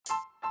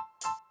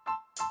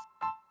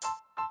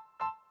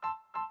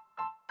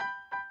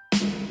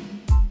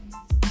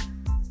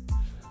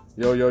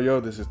Yo, yo, yo,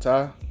 this is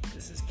Ty.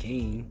 This is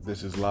King.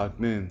 This is Locked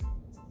In.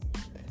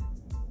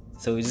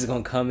 So we just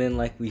gonna come in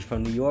like we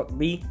from New York,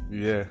 B?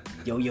 Yeah.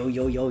 Yo, yo,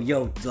 yo, yo,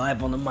 yo.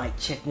 Live on the mic.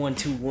 Check 1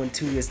 2 1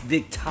 2. It's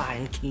Big Ty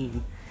and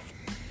King.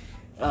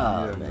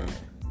 Oh Yeah, man.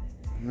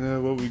 Yeah,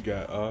 what we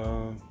got?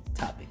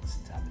 Topics.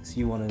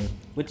 You wanna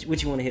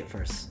what you wanna hit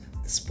first?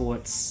 The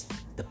sports,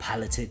 the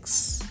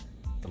politics,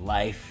 the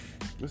life.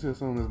 This is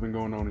something that's been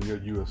going on in your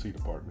UFC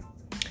department.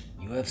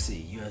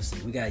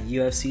 UFC. We got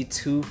UFC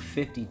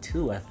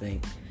 252, I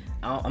think.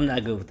 I'm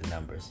not good with the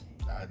numbers.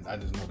 I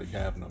just know they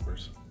have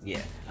numbers.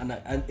 Yeah,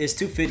 it's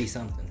 250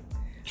 something.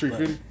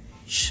 350?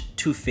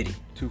 250.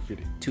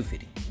 250.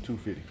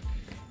 250.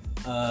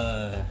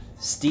 250.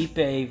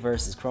 Stipe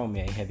versus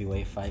Cormier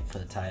heavyweight fight for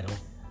the title.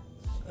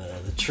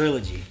 The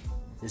trilogy.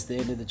 It's the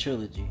end of the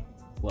trilogy.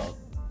 Well,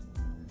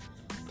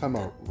 Talking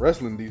about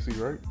wrestling DC,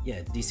 right?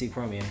 yeah, DC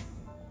Cormier.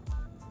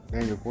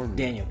 Daniel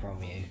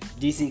Cormier.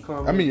 DC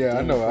Cormier. I mean, yeah,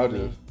 I know.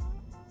 Cormier.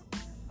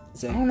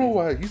 I don't know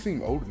why. He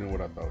seemed older than what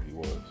I thought he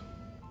was.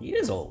 He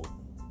is old.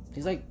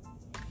 He's like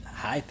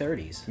high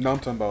 30s. No, I'm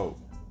talking about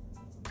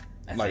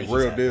I like think he's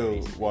real high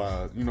deal 30s.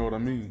 wise. You know what I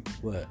mean?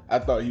 What? I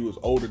thought he was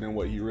older than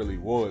what he really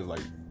was,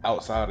 like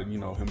outside of,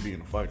 him being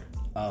a fighter.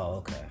 Oh,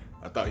 okay.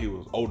 I thought he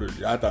was older.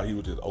 I thought he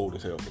was just old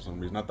as hell for some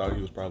reason. I thought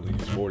he was probably in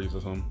his 40s or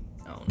something.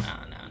 Oh, no.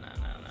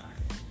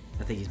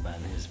 I think he's about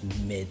in his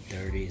mid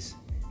 30s.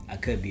 I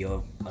could be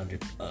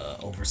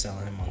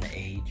overselling him on the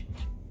age.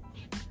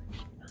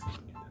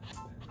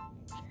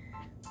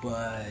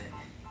 But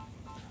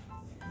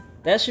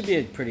that should be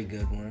a pretty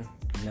good one,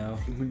 you know?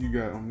 Who you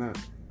got on that?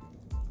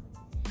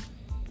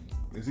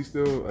 Is he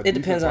still a It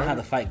depends on how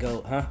fighter? the fight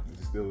goes, huh? Is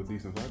he still a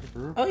decent fighter for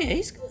real? Oh, yeah,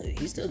 he's good.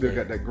 He's still Still good.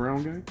 got that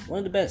ground game? One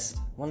of the best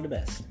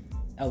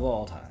of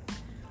all time.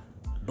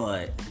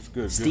 But It's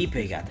good.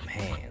 Stipe got them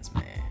hands,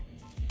 man.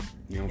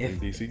 You don't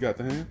think DC got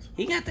the hands?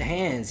 He got the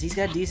hands. He's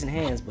got decent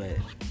hands, but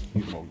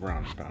He's more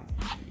ground and pound.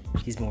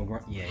 he's more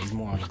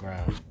on the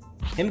ground.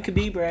 Him and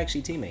Khabib are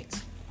actually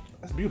teammates.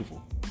 That's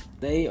beautiful.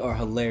 They are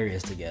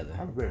hilarious together.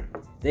 I bet.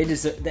 They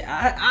just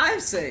I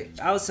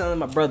was telling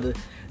my brother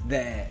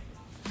that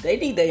they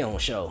need their own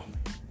show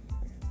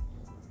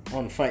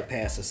on Fight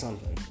Pass or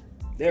something.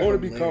 They're What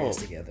would it be hilarious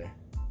called?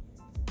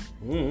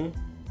 together.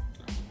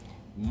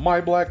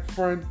 My black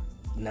friend.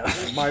 No,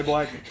 My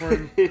black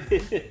friend.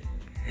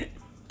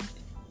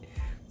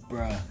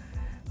 bruh.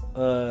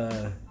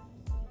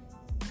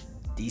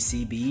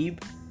 DC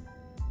Beeb?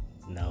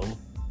 No.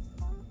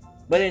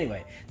 But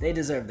anyway, they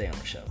deserve their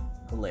own show.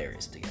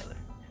 Hilarious together.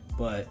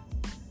 But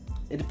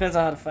it depends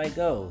on how the fight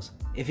goes.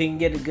 If he can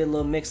get a good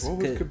little mix. What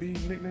was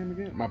Khabib's nickname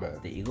again? My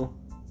bad. The Eagle?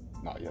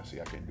 No, yeah, see,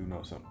 I can't do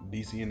no something.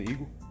 DC and the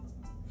Eagle?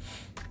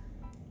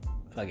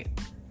 Fuck it.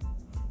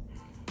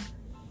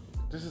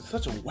 This is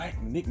such a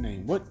whack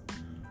nickname. What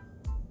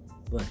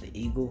The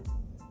Eagle?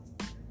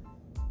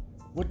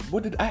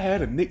 did I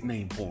had a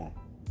nickname for him?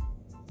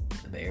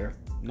 The Bear?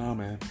 Nah,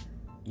 man.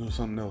 It was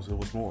something else. It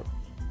was more.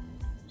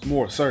 It's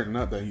more asserting.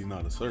 Not that he's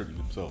not asserting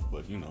himself,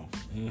 but it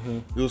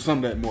was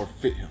something that more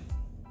fit him.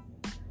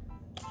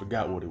 I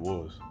forgot what it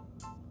was.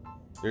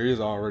 There is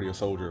already a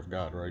soldier of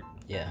God, right?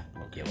 Yeah.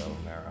 Okay. Guillermo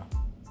Romero.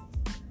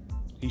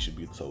 He should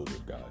be the soldier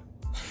of God.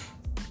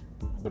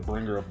 The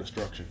bringer of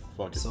destruction.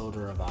 Fuck it.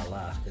 Soldier of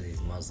Allah, because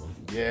he's Muslim.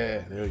 Yeah,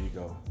 there you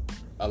go.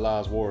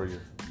 Allah's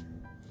warrior.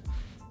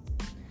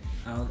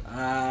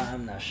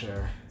 I'm not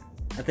sure.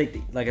 I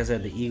think, like I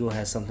said, the Eagle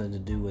has something to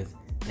do with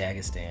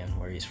Dagestan,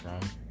 where he's from.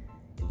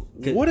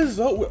 What is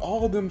up with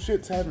all them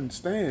shits having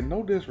stand?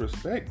 No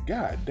disrespect.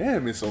 God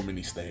damn, it's so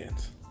many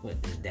stands. What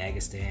is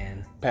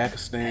Dagestan?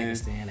 Pakistan,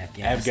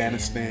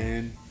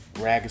 Afghanistan,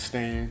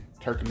 Ragistan,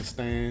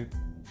 Turkmenistan.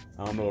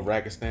 I don't know if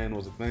Ragistan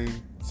was a thing.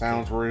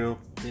 Sounds real.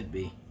 Could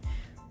be.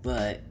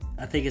 But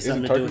I think it's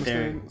Isn't something to do with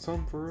their... Turkmenistan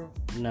something for real?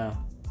 No.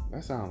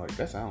 That sounds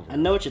I real.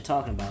 know what you're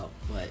talking about,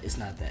 but it's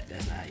not that.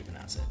 That's not how you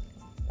pronounce it.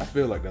 I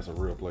feel like that's a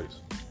real place.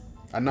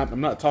 I'm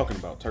not talking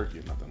about Turkey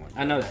or nothing like that.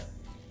 I know that.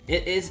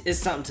 It's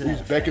something to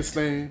that effect.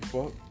 Uzbekistan,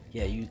 fuck.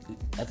 Yeah,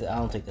 I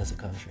don't think that's a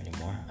country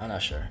anymore. I'm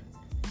not sure.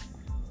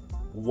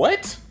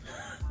 What?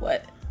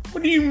 What?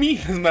 What do you mean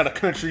it's not a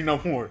country no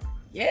more?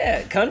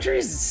 Yeah,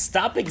 countries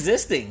stop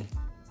existing.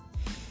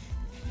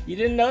 You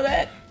didn't know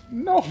that?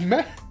 No,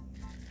 man.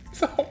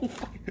 It's a whole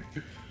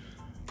fucking...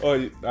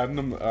 Oh, I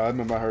remember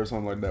I heard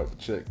something like that with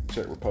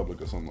Czech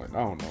Republic or something like that.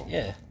 I don't know.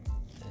 Yeah.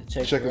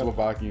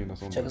 Czechoslovakian or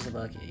something.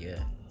 Czechoslovakia,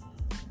 yeah.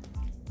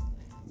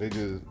 They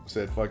just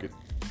said, fuck it.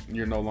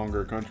 You're no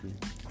longer a country.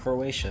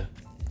 Croatia.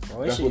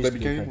 That's what they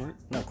became, right?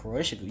 No,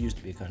 Croatia used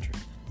to be a country.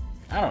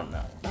 I don't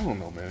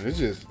know. Man.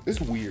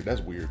 It's weird.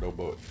 That's weird, though.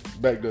 But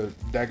back to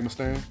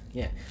Dagestan.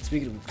 Yeah.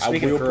 Speaking I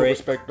of will put Croatia,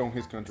 respect on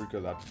his country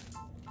because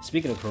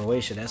speaking of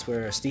Croatia, that's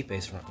where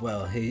Stipe's from.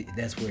 Well,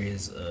 that's where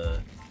his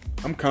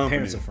I'm confident.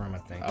 parents are from, I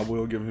think. I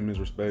will give him his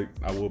respect.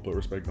 I will put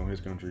respect on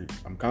his country.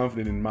 I'm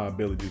confident in my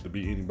abilities to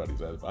beat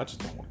anybody's ass, but I just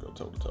don't want to go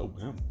toe to toe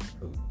with him.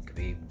 Who?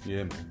 Khabib.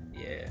 Yeah, man.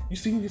 Yeah. You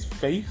see his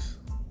face?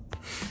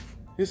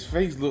 His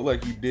face looked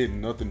like he did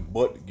nothing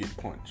but get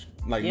punched.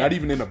 Like, Yeah. not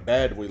even in a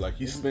bad way. Like,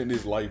 he spent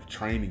his life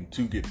training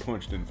to get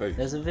punched in the face.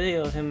 There's a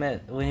video of him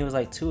when he was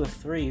like 2 or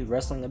 3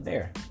 wrestling a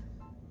bear.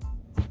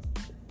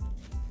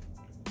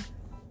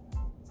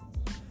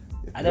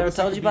 I never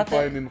told you about that.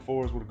 Fighting in the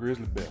forest with a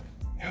grizzly bear.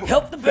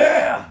 Help the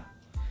bear!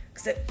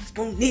 Cause it's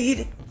gonna need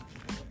it.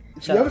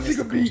 If you ever see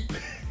a beat,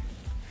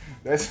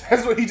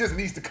 that's what he just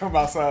needs to come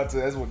outside to.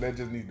 That's what that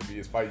just needs to be,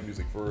 his fight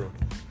music for real.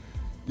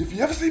 If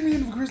you ever see me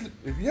in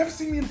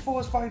the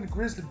forest fighting a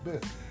grizzly bear,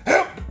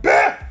 help the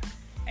bear!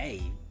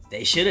 Hey,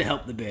 they should have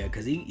helped the bear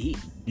because he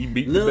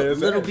beat Lil, the bear's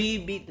Little ass. B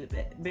beat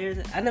the bear's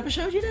ass. I never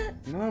showed you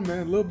that? No,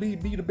 man, Lil B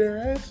beat the bear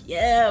ass?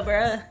 Yeah,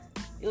 bruh.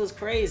 It was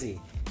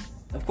crazy.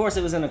 Of course,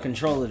 it was in a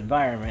controlled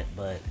environment,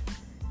 but...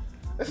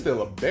 That's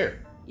still a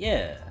bear.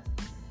 Yeah.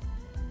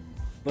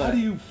 But how do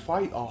you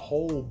fight a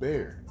whole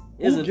bear?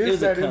 It Who gets was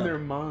a that in cub. their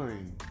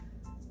mind?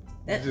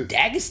 That's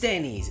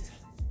Dagestanis.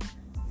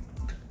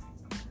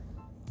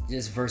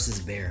 Just versus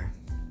bear.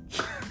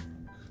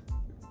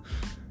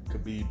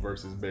 Khabib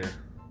versus bear.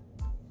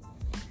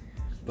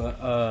 But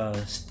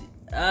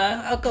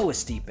I'll go with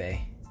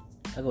Stipe.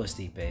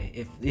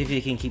 If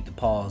he can keep the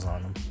paws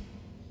on him.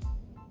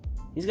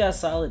 He's got a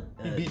solid.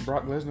 He beat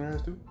Brock Lesnar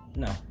ass too?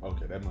 No.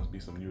 Okay, that must be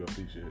some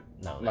UFC shit.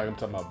 No. Like I'm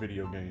talking about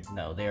video games.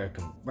 No, they're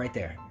right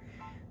there.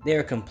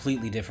 They're a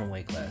completely different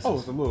weight classes. Oh,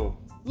 it's a little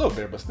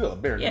bear, but still a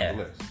bear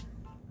nonetheless.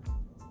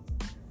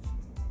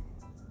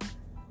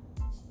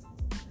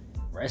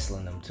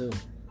 Wrestling them too.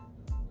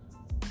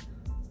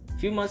 A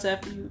few months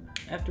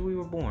after we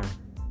were born.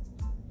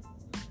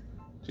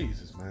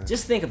 Jesus, man.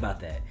 Just think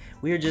about that.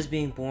 We are just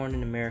being born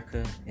in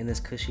America in this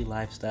cushy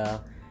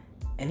lifestyle,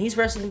 and he's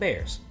wrestling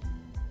bears.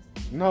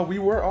 No, we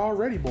were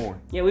already born.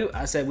 Yeah,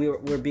 I said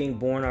we're being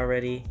born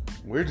already.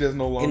 We're just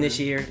no longer in this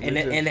year, and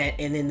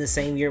in the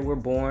same year we're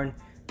born.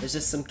 There's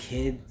just some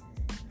kid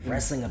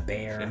wrestling a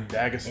bear in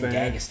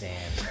Dagestan.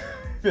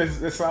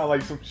 It sounds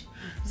like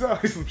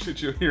some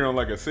shit you'll hear on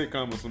like a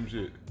sitcom or some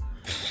shit.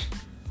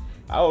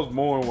 I was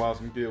born while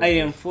some kid. I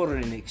am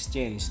foreign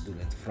exchange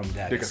student from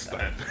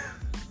Dagestan.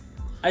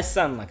 I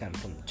sound like I'm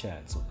from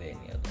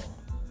Transylvania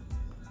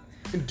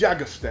though. In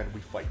Dagestan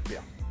we fight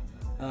them.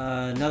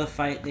 Another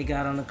fight they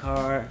got on the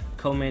card,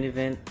 co-main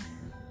event.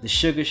 The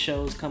Sugar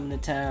Show's coming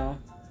to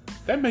town.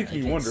 That makes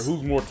me wonder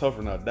who's more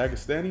tougher now,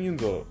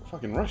 Dagestanians or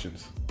fucking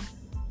Russians?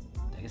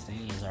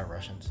 Dagestanians are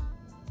Russians.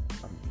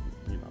 I mean,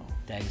 you know.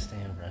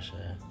 Dagestan,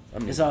 Russia. I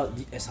mean, it's all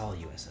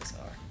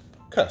USSR.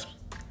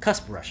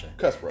 Cusp Russia.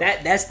 Cusp Russia.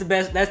 That's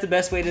the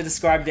best way to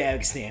describe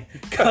Dagestan.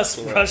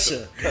 Cusp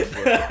Russia.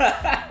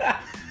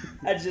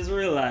 I just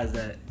realized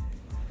that.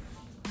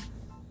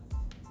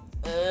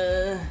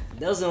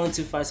 Those are the only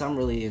 2 fights I'm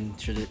really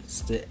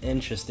interested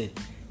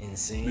in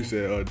seeing. You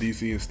said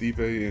DC and Stipe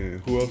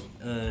and who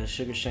else?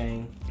 Sugar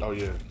Shane. Oh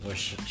yeah. Or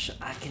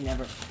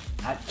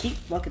I keep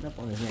fucking up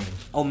on his name.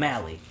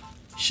 O'Malley.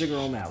 Sugar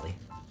O'Malley.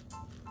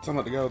 Talking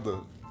about the guy with the...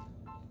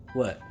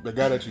 What? The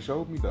guy that you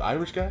showed me, the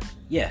Irish guy?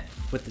 Yeah,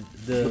 with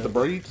the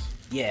braids?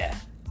 Yeah.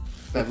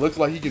 That looks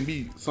like he can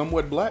be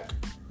somewhat black?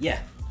 Yeah.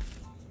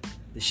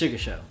 The Sugar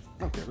Show.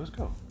 Okay, let's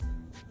go.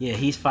 Yeah,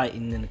 he's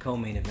fighting in the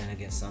co-main event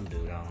against some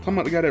dude. I don't know. Talking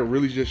about the guy that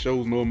really just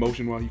shows no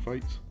emotion while he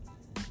fights?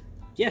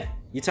 Yeah.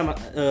 You talking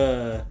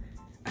about,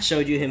 I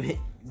showed you him,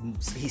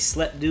 he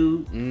slept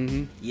dude?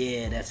 Mm-hmm.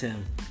 Yeah, that's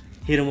him.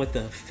 Hit him with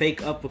the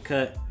fake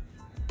uppercut.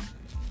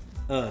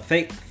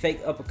 Fake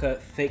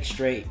uppercut, fake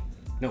straight.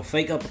 No,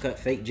 fake uppercut,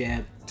 fake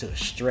jab to a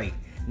straight.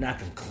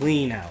 Knocked him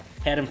clean out.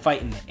 Had him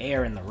fight in the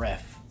air in the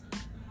ref.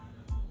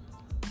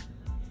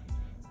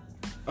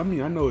 I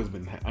mean, I know it's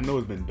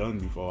been done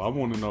before. I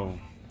want to know.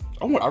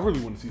 I really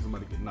want to see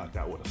somebody get knocked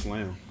out with a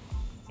slam.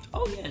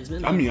 Oh yeah, it's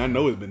been done. I mean, I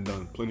know it's been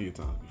done plenty of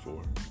times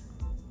before.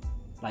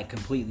 Like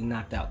completely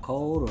knocked out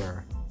cold,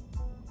 or?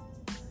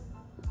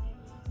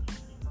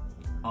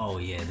 Oh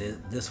yeah,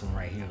 this one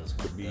right here was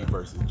Khabib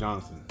versus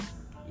Johnson.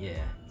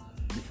 Yeah,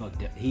 he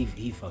fucked up.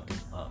 He fucked him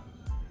up.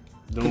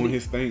 Doing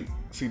his thing.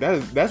 See,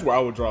 that's where I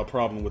would draw a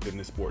problem with in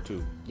this sport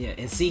too. Yeah,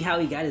 and see how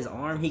he got his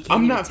arm. He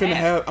can't.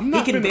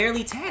 He can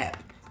barely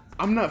tap.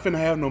 I'm not finna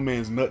have no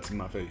man's nuts in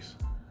my face.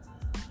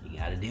 You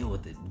gotta deal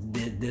with it.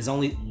 There's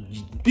only.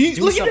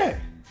 Look at that.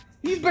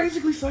 He's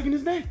basically sucking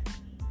his neck.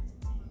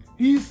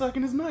 He's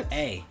sucking his nuts.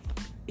 Hey,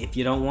 if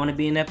you don't want to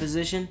be in that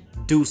position,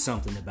 do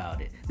something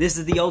about it. This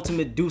is the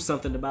ultimate do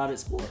something about it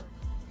sport.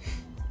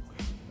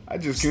 I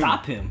just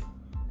stop him.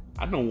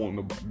 I don't want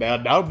no.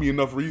 That would be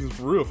enough reasons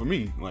for real for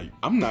me. Like,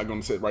 I'm not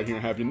gonna sit right here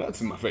and have your nuts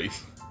in my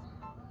face.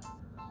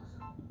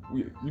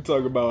 You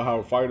talk about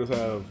how fighters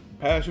have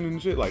passion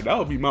and shit. Like, that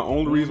would be my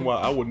only reason why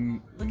I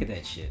wouldn't. Look at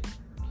that shit.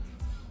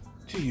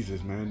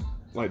 Jesus, man.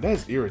 Like,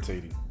 that's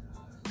irritating.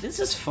 This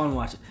is fun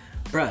watching.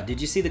 Bruh,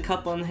 did you see the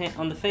cup on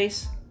the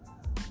face?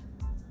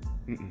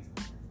 Mm-mm.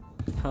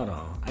 Hold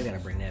on, I gotta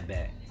bring that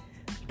back.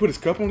 He put his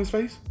cup on his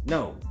face?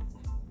 No,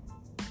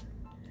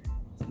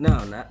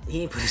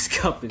 he ain't put his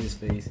cup in his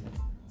face.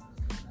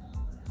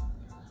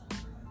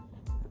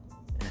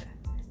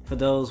 For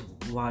those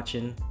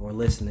watching or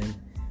listening,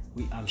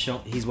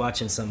 he's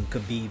watching some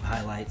Khabib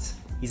highlights.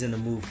 He's in the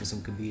mood for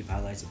some Khabib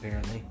highlights,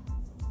 apparently.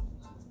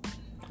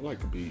 I like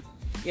Khabib.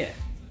 Yeah.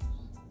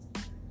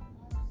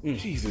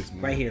 Jesus,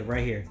 man. Right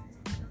here.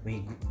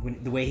 When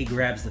the way he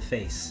grabs the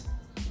face.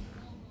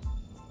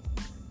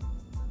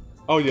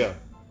 Oh, yeah.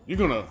 You're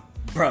gonna...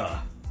 Bruh.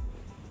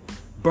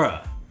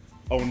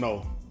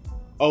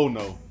 Oh,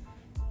 no.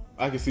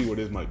 I can see where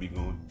this might be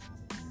going.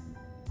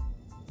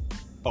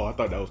 Oh, I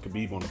thought that was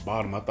Khabib on the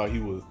bottom. I thought he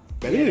was...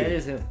 That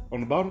is him. On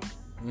the bottom?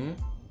 Mm-hmm.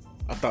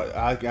 I thought...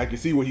 I can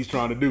see what he's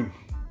trying to do.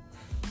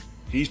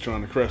 He's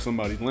trying to crush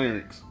somebody's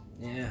larynx.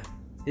 Yeah.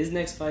 His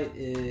next fight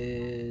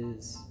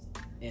is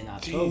in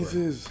October.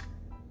 Jesus.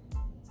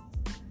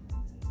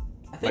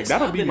 I think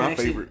that'll be my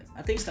favorite.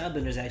 I think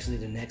Stylebender's actually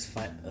the next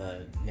fight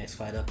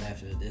up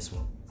after this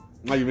one.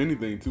 Like, if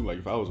anything, too, like,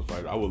 if I was a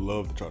fighter, I would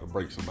love to try to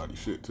break somebody's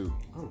shit, too.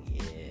 Oh,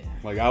 yeah.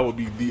 Like, I would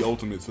be the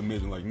ultimate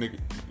submission. Like, nigga,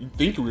 you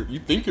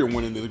think you're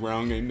winning this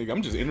ground game, nigga.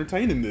 I'm just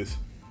entertaining this.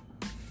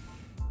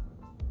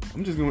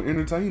 I'm just going to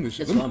entertain this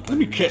shit. Let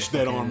me catch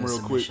that arm real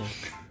quick.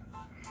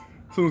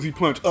 As soon as he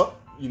punch up,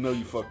 you know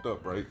you fucked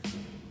up, right?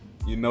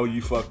 You know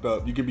you fucked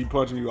up. You can be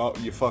punching you out.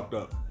 You fucked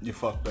up. You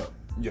fucked up.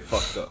 You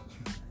fucked up.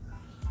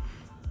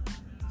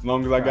 As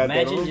long as I got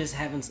that on. Imagine just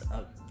having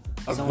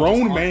a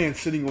grown man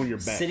sitting on your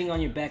back. Sitting on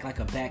your back like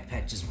a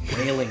backpack, just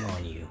wailing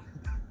on you.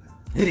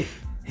 Hit it.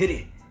 Hit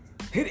it.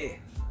 Hit it.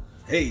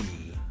 Hey.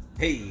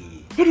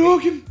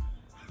 Hadouken!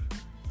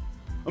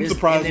 I'm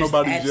surprised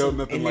nobody's yelled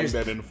nothing like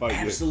that in the fight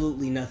yet.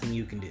 Absolutely nothing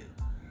you can do.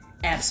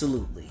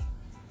 Absolutely.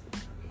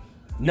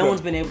 No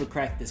one's been able to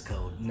crack this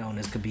code known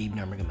as Khabib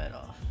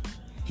Nurmagomedov.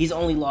 He's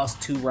only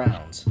lost 2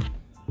 rounds.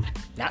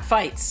 Not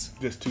fights.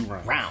 Just 2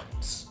 rounds.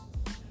 Rounds.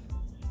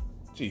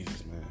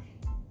 Jesus, man.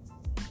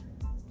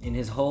 In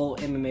his whole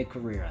MMA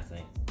career, I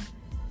think.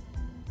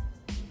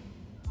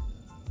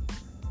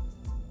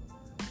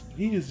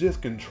 He is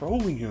just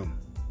controlling him.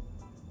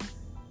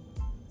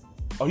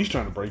 Oh, he's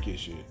trying to break his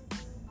shit.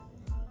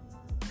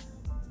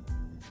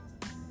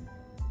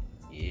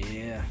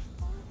 Yeah.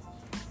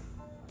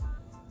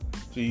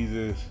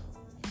 Jesus.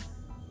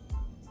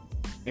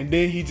 And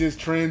then he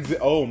just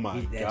oh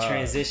my God. That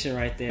transition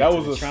right there. That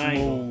was a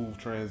triangle. Smooth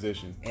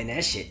transition. And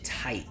that shit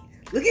tight.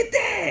 Look at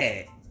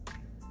that.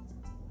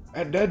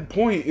 At that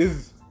point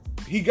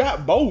he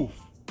got both.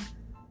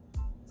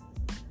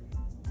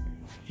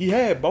 He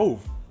had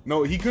both.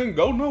 No, he couldn't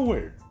go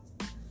nowhere.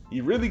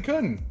 He really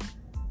couldn't.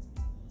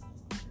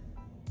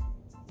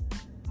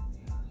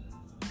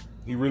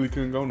 He really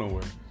couldn't go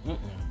nowhere.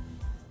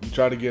 You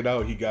try to get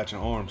out, he got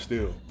your arm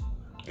still.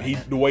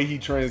 The way he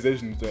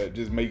transitions that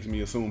just makes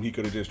me assume he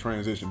could have just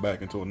transitioned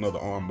back into another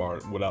arm bar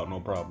without no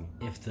problem.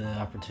 If the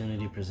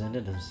opportunity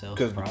presented himself,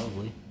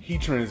 probably. He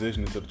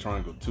transitioned into the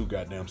triangle too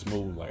goddamn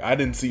smooth. Like, I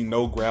didn't see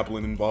no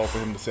grappling involved for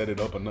him to set it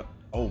up.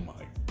 Oh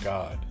my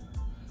God.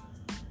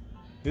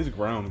 His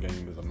ground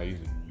game is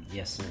amazing.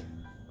 Yes, sir.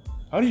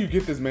 How do you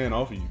get this man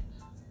off of you?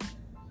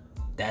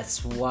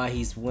 That's why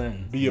he's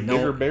winning. Be a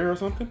bigger bear or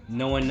something?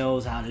 No one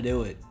knows how to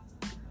do it.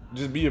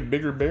 Just be a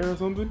bigger bear or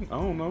something? I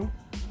don't know.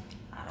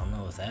 I don't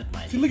know if that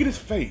might See, look at his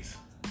face.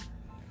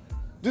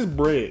 Just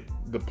bread.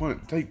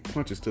 Take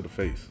punches to the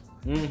face.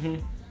 Mm-hmm.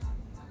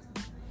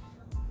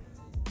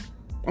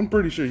 I'm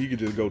pretty sure he could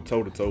just go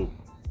toe-to-toe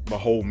the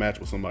whole match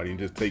with somebody and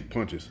just take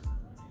punches.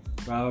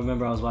 Bro, I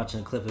remember I was watching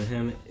a clip of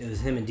him. It was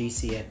him and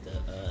DC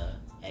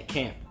at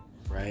camp,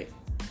 right?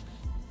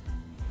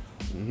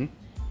 Mm-hmm.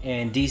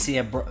 And DC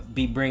had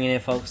be bringing in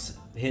folks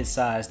his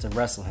size to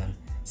wrestle him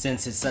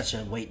since it's such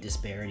a weight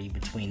disparity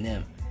between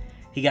them.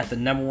 He got the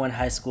 #1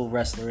 high school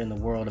wrestler in the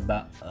world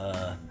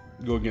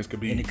go against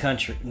Khabib. In the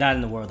country, not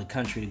in the world, the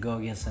country to go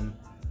against him.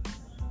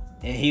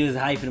 And he was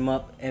hyping him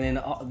up. And then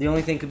the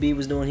only thing Khabib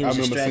was doing, he was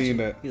just stretching.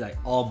 That. He's like,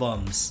 all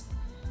bums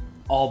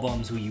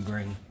who you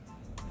bring.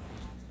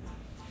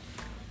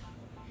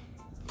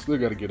 Still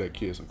got to give that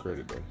kid some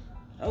credit though.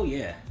 Oh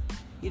yeah,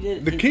 he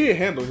did. The kid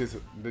handled his.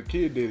 The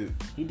kid did it.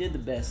 He did the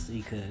best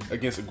he could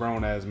against a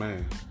grown ass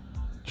man,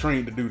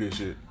 trained to do this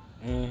shit.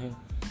 Mm-hmm.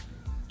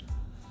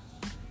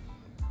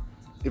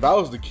 If I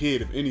was the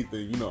kid, if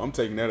anything, I'm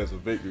taking that as a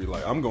victory.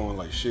 Like, I'm going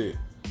like, shit,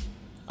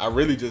 I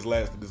really just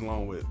lasted this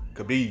long with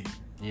Khabib.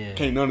 Yeah.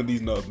 Can't none of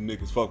these other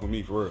niggas fuck with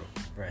me for real.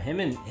 Bro, him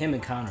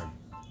and Conor.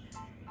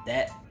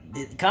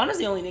 Conor's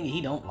the only nigga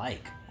he don't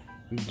like.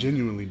 He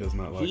genuinely does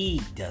not like.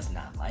 He does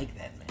not like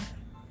that man.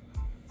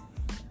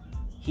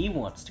 He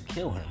wants to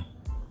kill him.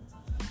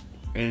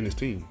 And his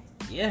team.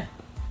 Yeah.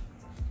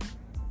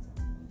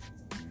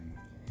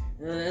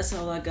 That's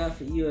all I got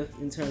for you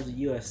in terms of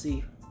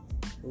UFC.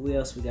 What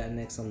else we got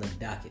next on the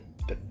docket?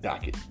 The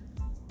docket.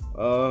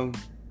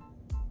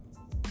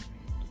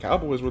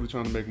 Cowboys really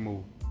trying to make a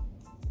move.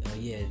 Oh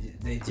yeah,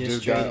 they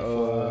just got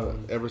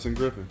Everson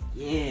Griffin.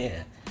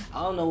 Yeah,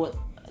 I don't know what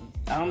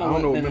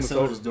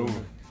Minnesota's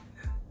doing.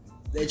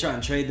 They trying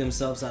to trade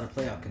themselves out of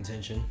playoff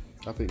contention.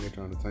 I think they're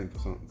trying to tank for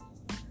something.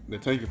 They're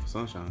tanking for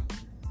sunshine.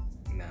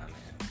 Nah, man.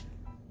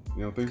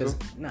 You don't think so?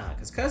 Nah,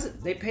 because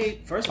Cousins, they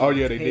paid, first of all,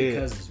 they paid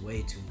Cousins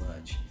way too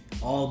much.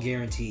 All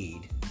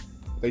guaranteed.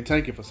 They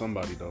tanking for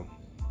somebody, though.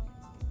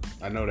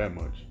 I know that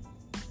much.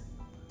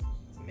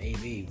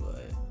 Maybe,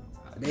 but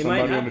They might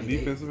Somebody not on the be.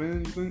 defensive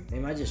end, you think? They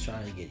might just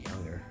try to get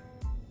younger.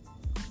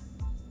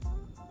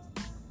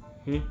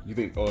 You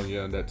think? Oh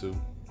yeah, that too.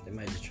 They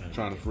might just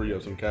trying to free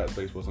up some cap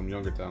space for some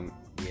younger talent.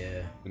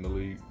 Yeah. In the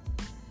league.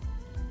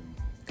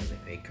 Because they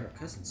paid Kirk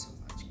Cousins so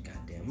much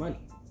goddamn money.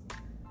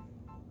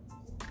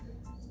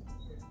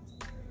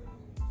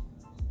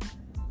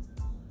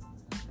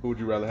 Who would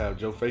you rather have,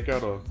 Joe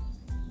Fakeout or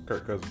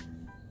Kirk Cousins?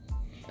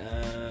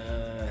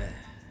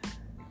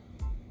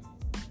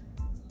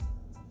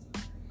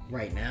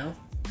 Right now?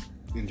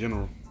 In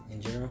general,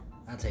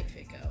 I'll take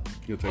Fake Out.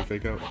 you'll take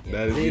Fakeout. Yeah,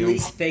 That is at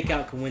least Fake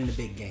Out can win the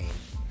big game.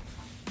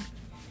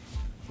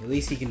 At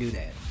least he can do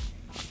that.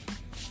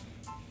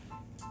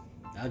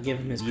 I'll give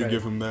him his credit. You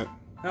give him that?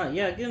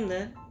 Yeah, give him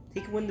that.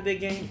 He can win the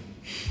big game.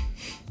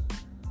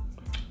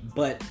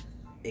 But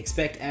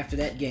expect after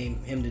that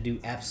game him to do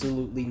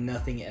absolutely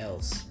nothing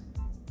else.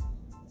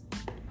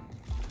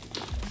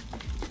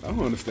 I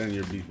don't understand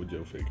your beef with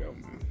Joe Fakeout,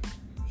 man.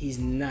 He's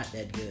not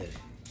that good.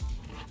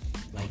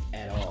 Like,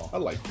 at all. I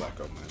like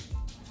Flacco,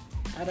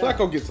 man.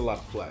 Flacco gets a lot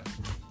of flack.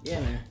 Yeah,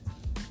 man.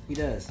 He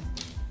does.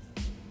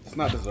 It's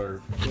not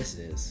deserved. Yes,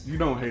 it is. You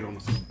don't hate on the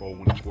Super Bowl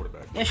winning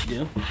quarterback. Yes, you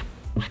do.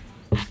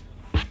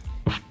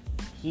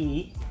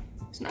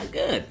 He's not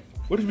good.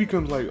 What if he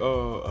becomes like,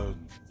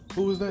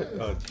 who is that?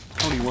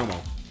 Tony Romo.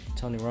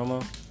 Tony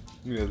Romo?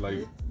 Yeah,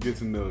 like,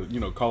 gets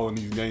into, calling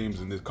these games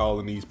and is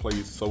calling these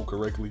plays so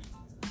correctly.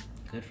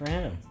 Good for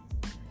him.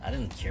 I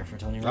didn't care for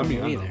Tony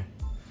Romo either.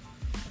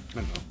 I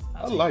know.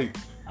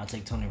 I'll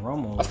take Tony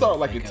Romo. I started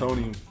liking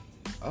Tony.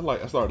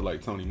 I started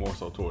like Tony more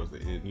so towards the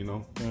end,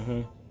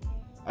 Mm-hmm.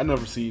 I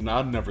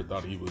never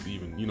thought he was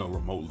even,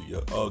 remotely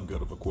a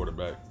good of a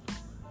quarterback.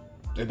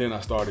 And then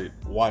I started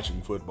watching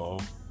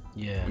football.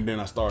 Yeah. And then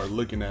I started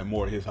looking at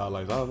more of his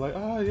highlights. I was like,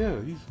 yeah,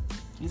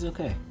 he's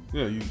okay.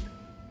 Yeah,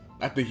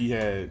 I think he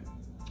had.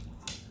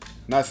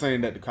 Not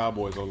saying that the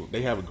Cowboys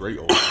they have a great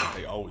O-line,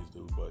 they always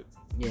do, but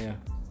yeah,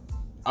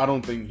 I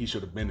don't think he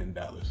should have been in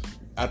Dallas.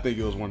 I think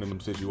it was one of them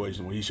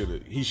situations where he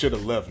should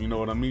have left. You know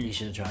what I mean? He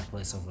should have tried to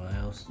play somewhere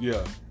else.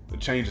 Yeah, to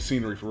change the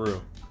scenery for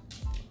real.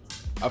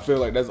 I feel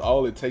like that's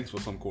all it takes for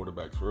some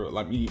quarterbacks for real.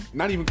 Like me,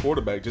 not even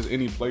quarterback, just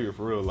any player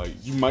for real. Like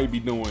you might be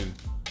doing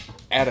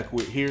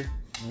adequate here,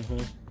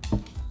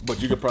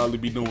 but you could probably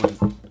be doing.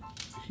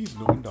 He's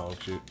doing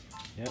dog shit.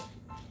 Yep.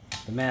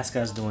 The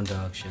mascot's doing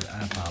dog shit.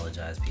 I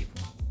apologize,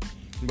 people.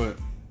 But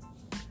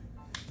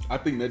I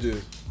think that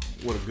just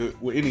with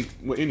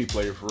any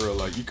player for real.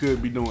 Like you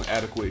could be doing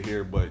adequate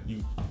here, but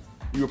you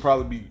would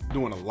probably be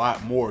doing a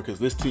lot more because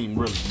this team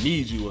really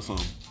needs you or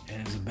something.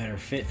 And it's a better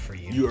fit for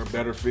you. You're a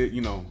better fit.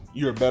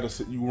 You're a better.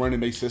 You running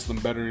their system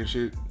better and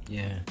shit.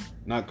 Yeah.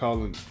 Not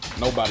calling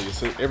everybody's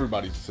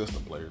a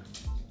system player.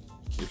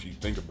 If you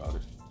think about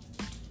it.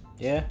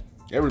 Yeah.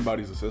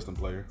 Everybody's a system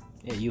player.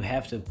 Yeah, you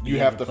have to. You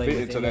have to fit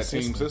into that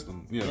team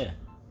system. Yeah.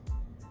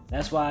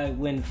 That's why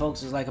when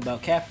folks is like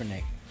about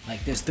Kaepernick,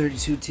 like there's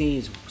 32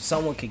 teams,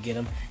 someone could get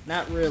him.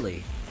 Not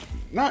really.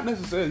 Not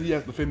necessarily. You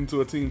have to fit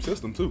into a team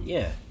system too.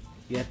 Yeah.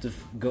 You have to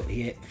go.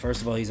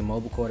 First of all, he's a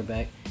mobile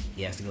quarterback.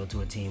 He has to go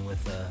to a team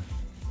with a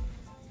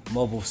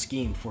mobile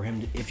scheme for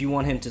him. If you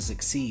want him to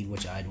succeed,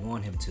 which I'd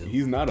want him to.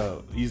 He's not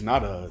a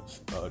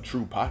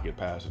true pocket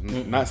passer.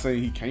 Not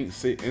saying he can't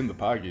sit in the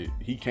pocket.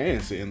 He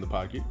can sit in the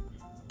pocket.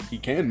 He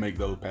can make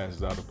those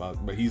passes out of the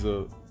pocket. But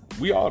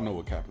we all know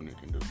what Kaepernick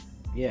can do.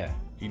 Yeah.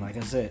 Like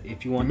I said,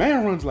 if you want, the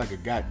man runs like a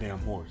goddamn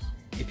horse.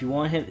 If you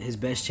want his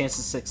best chance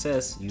of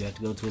success, you have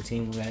to go to a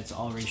team that's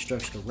already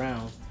structured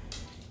around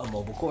a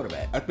mobile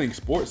quarterback. I think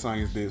sports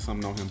science did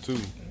something on him too.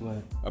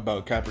 What?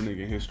 About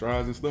Kaepernick and his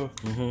strides and stuff.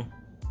 Mm-hmm.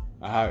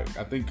 I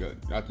think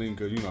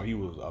he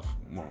was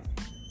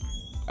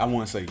I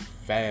wouldn't say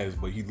fast,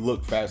 but he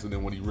looked faster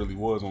than what he really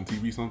was on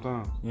TV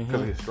sometimes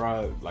because of his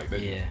stride like that.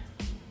 Yeah.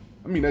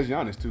 I mean that's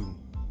Giannis too,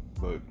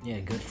 but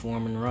yeah, good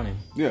form in running.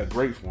 Yeah,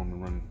 great form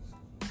in running.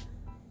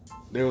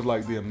 There was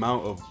like the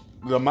amount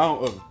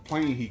of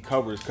plane he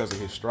covers because of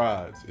his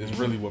strides is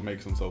really what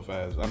makes him so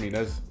fast. I mean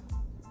that's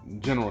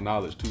general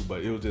knowledge too,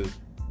 but it was just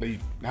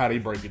how they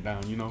break it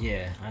down,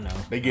 Yeah, I know.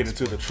 They get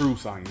into the true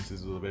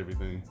sciences of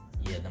everything.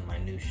 Yeah, the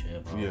minutia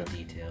of all the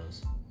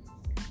details.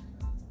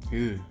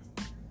 Yeah.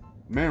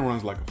 Man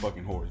runs like a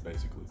fucking horse,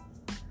 basically.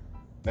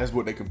 That's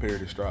what they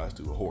compared his strides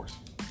to, a horse.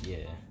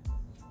 Yeah.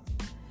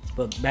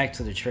 But back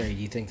to the trade,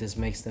 you think this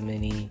makes them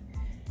any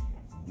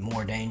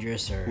more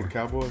dangerous or with the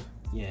Cowboys?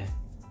 Yeah.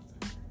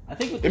 I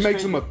think with this it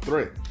makes them a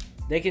threat.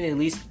 They can at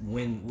least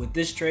win with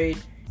this trade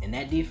and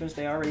that defense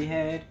they already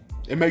had.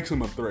 It makes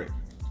them a threat.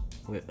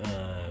 With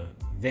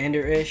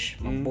Vander Esch,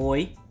 my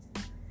boy.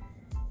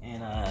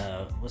 And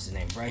what's his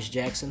name? Bryce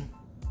Jackson.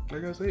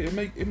 Like I said,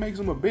 it makes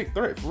them a big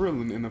threat for real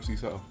in the NFC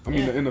South. I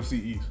mean the NFC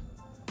East.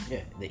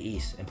 Yeah, the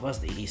East, and plus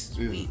the East is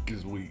weak.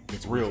 It's weak.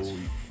 It's real weak.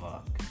 Weak.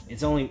 Fuck.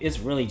 It's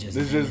really just.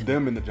 It's just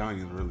them and the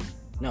Giants, really.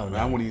 No,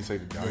 I wouldn't even say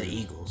the Giants. The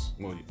Eagles.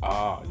 Well,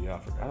 yeah, I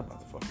forgot about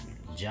the fucking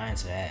Eagles.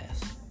 Giants are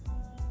ass.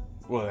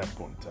 Well, at that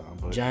point in time,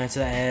 but Giants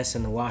are ass,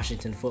 and the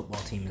Washington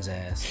football team is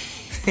ass.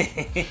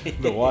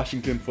 The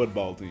Washington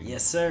football team.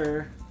 Yes,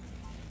 sir.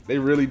 They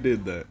really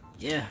did that.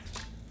 Yeah.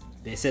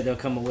 They said they'll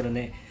come up with a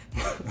name.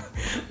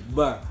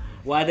 But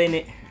why they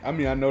name? I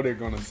mean, I know they're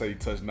gonna say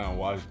touchdown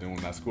Washington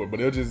when I score, but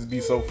it'll just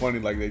be so funny,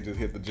 like they just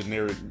hit the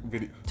generic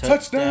video.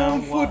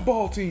 Touchdown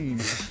football team.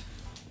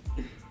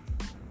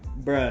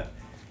 Bruh.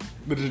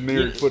 The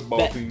generic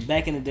football team.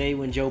 Back in the day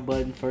when Joe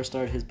Budden first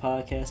started his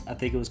podcast, I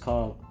think it was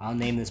called I'll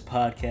Name This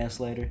Podcast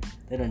Later.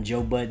 They done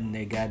Joe Budden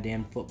their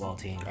goddamn football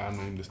team. I'll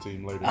name this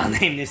team later. I'll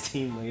name this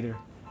team later.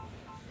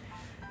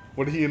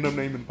 What did he end up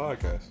naming the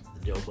podcast?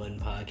 The Joe Budden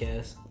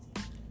Podcast.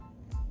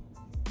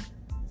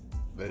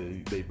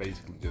 They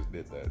basically just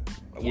did that.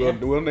 Yeah.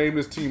 We'll name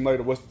this team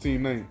later. What's the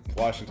team name?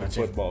 Washington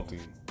Football Team.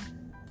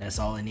 That's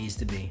all it needs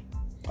to be.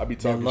 I be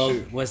talking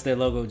shit. What's their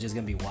logo? Just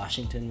gonna be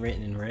Washington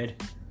written in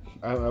red?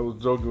 I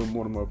was joking with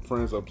one of my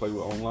friends I play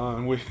with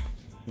online with.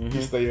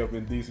 He stay up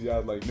in DC. I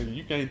was like, nigga,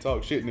 you can't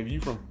talk shit, nigga. You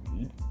from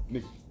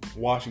nigga,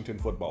 Washington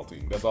Football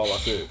Team. That's all I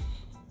said.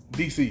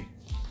 DC,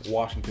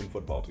 Washington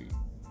Football Team.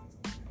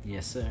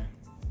 Yes, sir.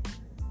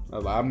 I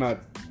was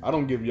like, I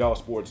don't give y'all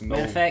sports no.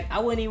 Matter of fact, I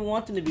wouldn't even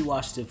want them to be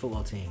Washington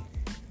Football Team.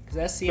 Because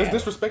that's Seattle.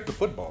 Let's disrespect the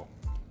football.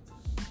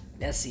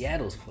 That's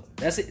Seattle's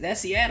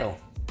That's Seattle.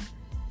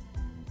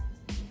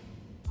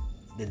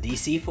 The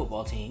DC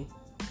Football Team.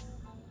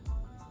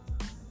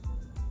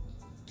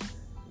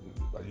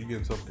 Are you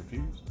getting something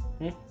confused?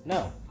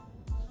 No.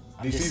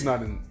 DC's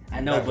not in.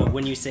 I know, but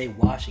when you say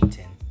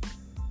Washington.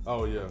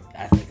 Oh, yeah.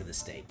 I think of the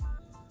state.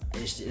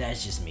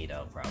 That's just me,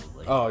 though,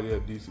 probably. Oh, yeah,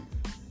 DC.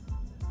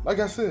 Like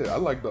I said, I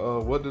like the,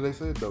 what did they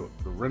say? The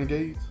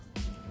Renegades?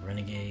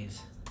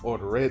 Renegades. Or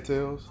the Red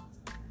Tails.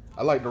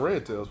 I like the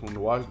Red Tails from the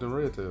Washington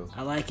Red Tails.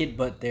 I like it,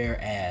 but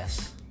they're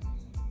ass.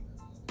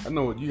 I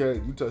know what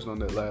you touched on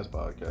that last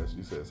podcast.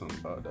 You said something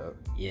about that.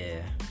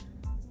 Yeah.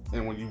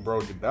 And when you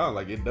broke it down,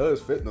 like, it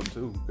does fit them,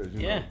 too. Because,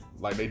 you know,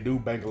 like, they do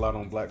bank a lot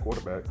on black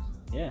quarterbacks.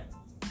 Yeah.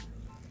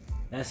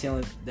 That's the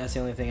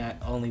only thing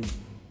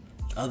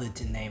other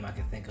to name I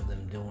can think of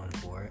them doing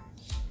for it.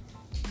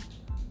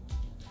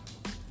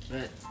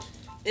 But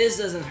this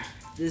doesn't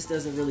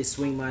really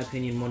swing my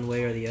opinion one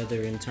way or the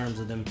other in terms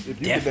of them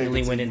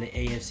definitely winning the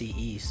AFC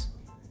East.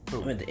 I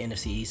mean, the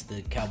NFC East,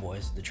 the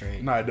Cowboys, the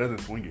trade. No, it doesn't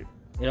swing it.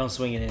 They don't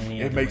swing it in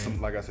any other It makes way.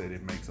 them, like I said,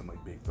 it makes them a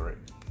big threat.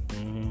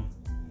 Mm-hmm.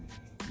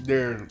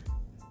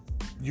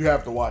 You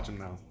have to watch them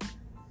now.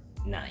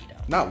 Nah, you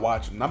don't. Not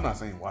watch them. I'm not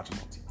saying watch them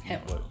on TV.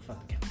 Hell no,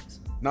 fuck the Cowboys.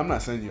 No, I'm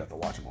not saying you have to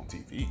watch them on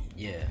TV.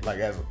 Yeah. Like,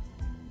 as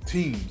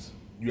teams,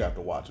 you have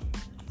to watch them.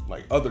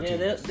 Like, other teams.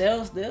 Yeah,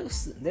 they'll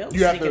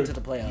sneak into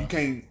the playoffs. You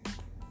can't.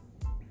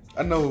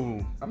 I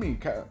know. I mean,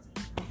 8-8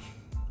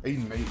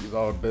 is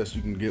all the best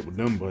you can get with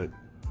them, but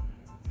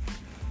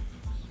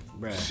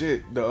Bruh.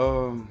 shit, they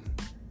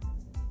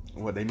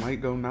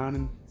might go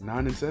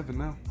 9-7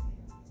 now,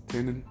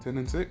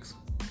 10-6.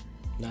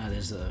 Nah,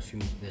 there's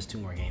there's 2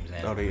 more games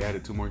added. Oh, they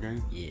added 2 more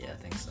games. Yeah, I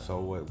think so. So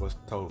what's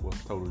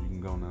total you can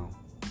go now?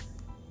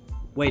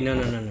 Wait, no. I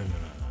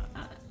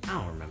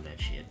don't remember that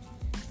shit.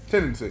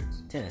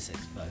 10-6. 10-6.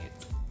 Fuck it.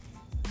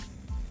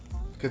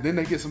 Cause then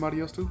they get somebody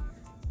else too.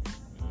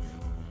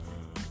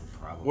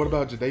 Probably. What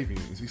about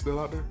Jadavian? Is he still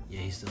out there? Yeah,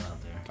 he's still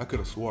out there. I could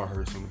have swore I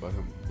heard something about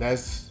him.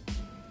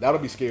 That'll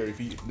be scary if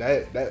he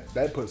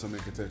that puts him in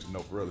contention though,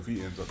 for real. If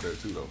he ends up there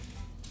too though.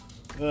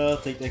 I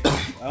don't think they can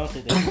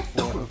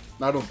afford him.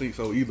 I don't think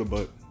so either,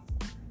 but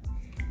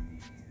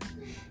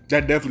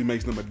that definitely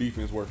makes them a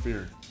defense worth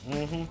fearing.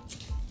 Mm-hmm.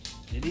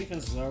 The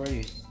defense is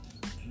already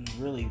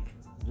really,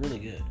 really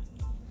good.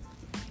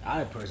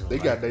 I personally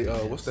they got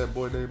what's that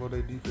boy name on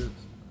their defense?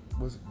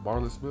 What's it,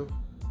 Marlon Smith?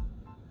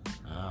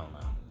 I don't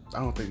know. I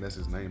don't think that's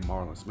his name,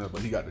 Marlon Smith,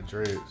 but he got the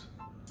dreads.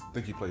 I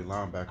think he played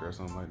linebacker or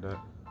something like that.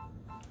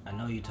 I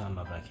know you're talking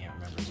about, but I can't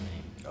remember his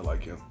name. I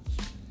like him.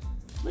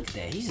 Look at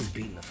that. He's just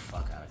beating the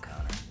fuck out of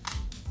Connor.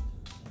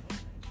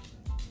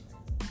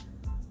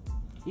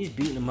 He's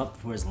beating him up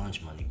for his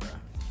lunch money, bro.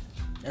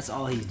 That's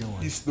all he's doing.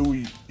 He's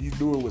doing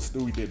what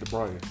Stewie did to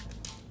Brian.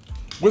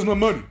 Where's my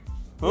money?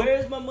 Huh?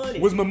 Where's my money?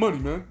 Where's my money,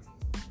 man?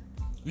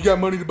 You got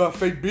money to buy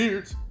fake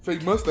beards,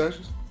 fake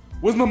mustaches.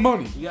 Where's my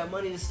money? You got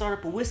money to start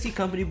up a whiskey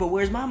company, but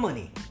where's my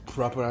money?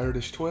 Proper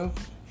Irish 12.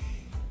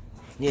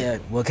 Yeah,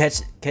 well,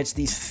 catch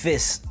these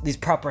fists, these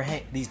proper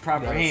hands, like,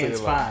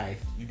 5.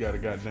 You got a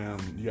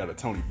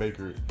Tony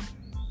Baker.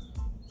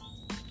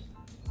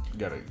 You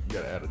gotta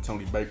add a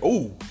Tony Baker.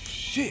 Oh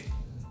shit!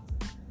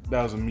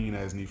 That was a mean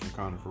ass knee from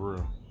Connor, for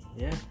real.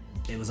 Yeah,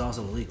 it was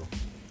also illegal.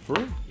 For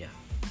real? Yeah.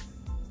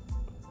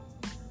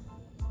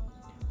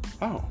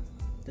 How?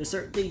 There's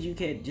certain things you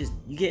can't just.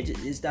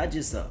 It's not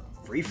just a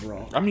free for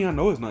all. I mean, I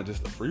know it's not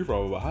just a free for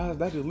all, but how is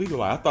that just legal?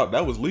 Like, I thought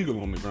that was legal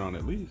on the ground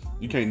at least.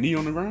 You can't knee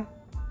on the ground?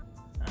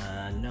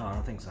 No, I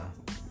don't think so.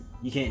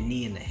 You can't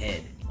knee in the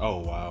head. Oh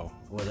wow.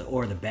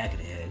 Or the back of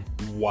the head.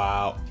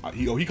 Wow.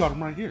 He caught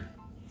him right here.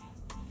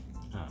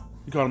 Oh.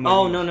 He caught him.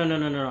 Oh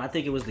no! I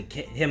think it was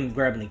him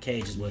grabbing the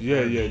cage is what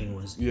Dean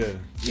was. Yeah.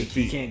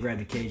 You can't grab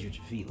the cage with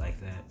your feet like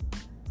that.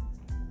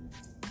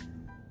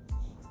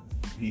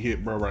 He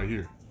hit bro right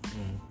here.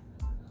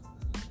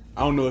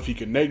 I don't know if he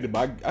connected,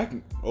 but I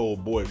can. Oh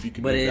boy, if he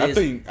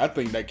connected, I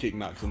think that kick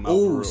knocks him out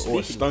for real,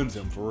 or stuns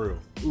him for real.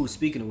 Ooh,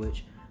 speaking of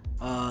which,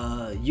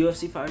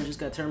 UFC fighter just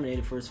got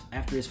terminated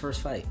after his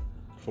first fight.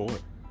 For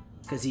what?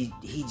 Because he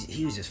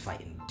was just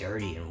fighting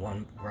dirty in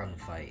one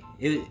fight.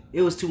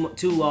 It was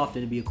too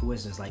often to be a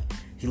coincidence. Like,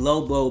 he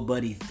low blowed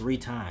Buddy 3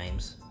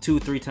 times.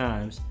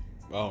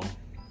 Oh.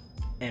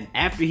 And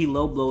after he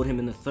low blowed him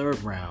in the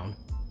 3rd round,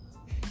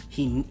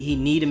 he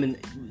kneed him in.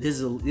 This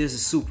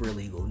is super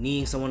illegal.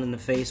 Kneeing someone in the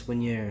face when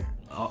they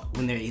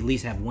at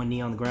least have one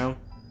knee on the ground.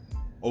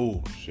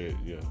 Oh shit,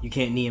 yeah. You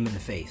can't knee him in the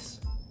face.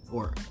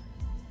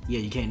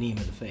 You can't knee him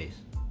in the face.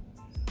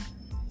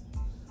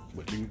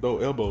 But you can throw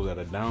elbows at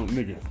a down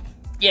nigga.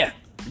 Yeah.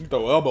 You can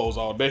throw elbows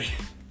all day.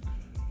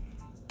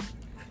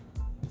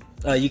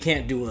 You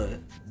can't do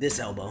this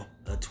elbow,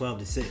 a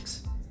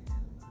 12-6.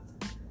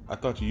 I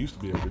thought you used to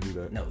be able to do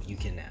that. No, you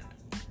cannot.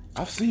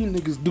 I've seen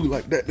niggas do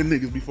like that. The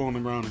niggas be falling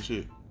on the ground and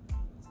shit.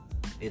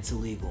 It's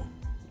illegal.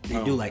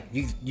 They do like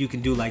you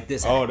can do like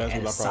this at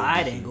a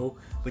side angle,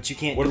 but you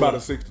can't. What about a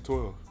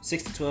 6-12?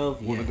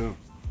 6-12. One yeah. of them.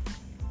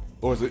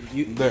 Or is it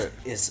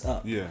It's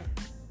up. Yeah.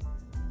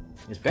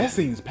 That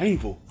seems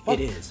painful. It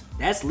is.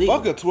 That's legal.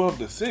 Fuck a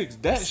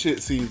 12-6. That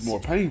shit seems more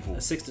painful. A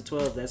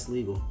 6-12. That's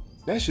legal.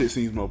 That shit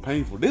seems more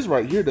painful. This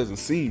right here doesn't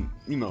seem,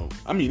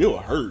 I mean, it'll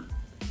hurt.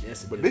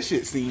 Yes, but this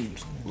shit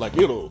seems like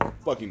it'll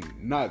fucking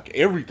knock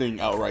everything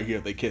out right here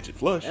if they catch it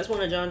flush. That's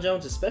one of John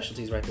Jones'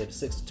 specialties right there, the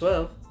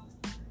 6-12.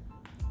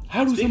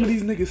 How do some of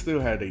these niggas still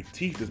have their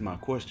teeth is my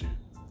question.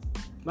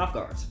 Mouth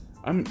guards.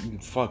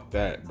 Fuck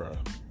that, bro.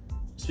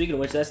 Speaking of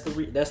which, that's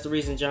the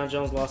reason John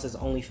Jones lost his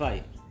only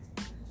fight.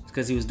 It's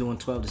because he was doing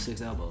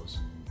 12-6 elbows.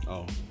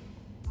 Oh.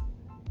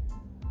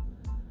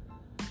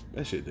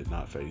 That shit did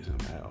not faze him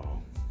at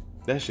all.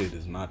 That shit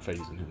is not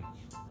phasing him.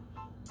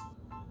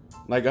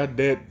 Like,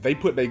 they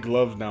put their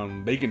gloves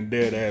down, they can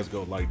dead ass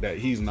go like that.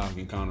 He's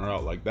knocking Conor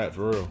out like that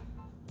for real.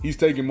 He's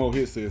taking more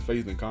hits to his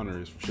face than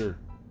Conor is for sure.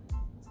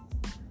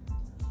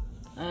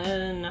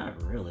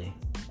 Not really.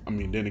 I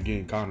mean, then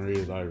again, Conor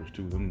is Irish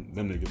too. Them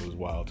niggas was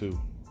wild too.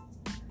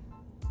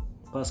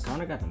 Plus,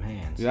 Conor got them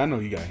hands. Yeah, I know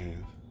he got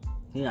hands.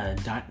 He got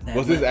that.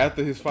 Was this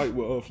after his fight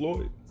with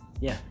Floyd?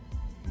 Yeah,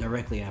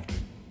 directly after.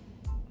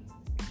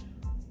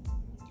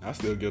 I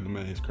still give the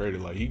man his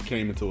credit. Like, he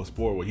came into a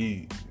sport where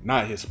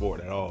not his sport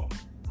at all,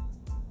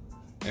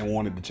 and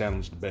wanted to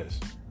challenge the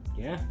best.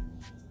 Yeah.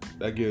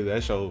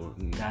 That show.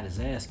 Got his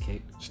ass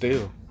kicked.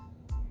 Still.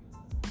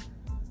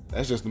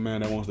 That's just the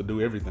man that wants to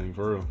do everything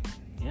for real.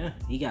 Yeah,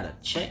 he got a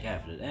check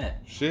after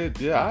that.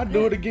 Shit, yeah, I'd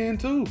do it again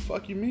too.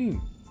 Fuck you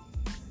mean?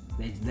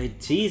 They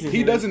teasing him.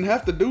 He doesn't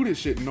have to do this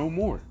shit no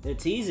more. They're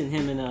teasing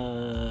him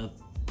and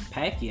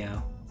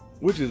Pacquiao.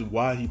 Which is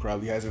why he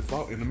probably hasn't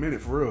fought in a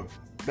minute for real.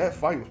 That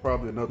fight was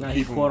probably enough to keep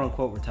him. He quote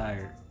unquote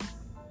retired.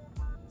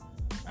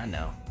 I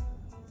know.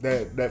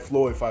 That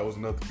Floyd fight was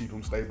enough to keep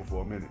him stable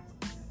for a minute.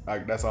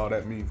 Like, that's all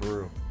that mean for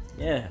real.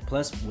 Yeah.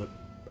 Plus,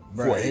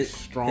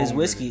 his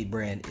whiskey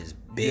brand is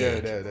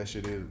big. Yeah, that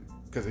shit is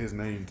because of his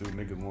name too.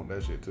 Niggas want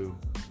that shit too.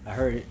 I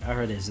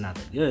heard it's not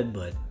that good,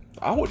 but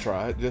I would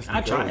try it. Just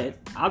I'll try it.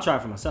 I'll try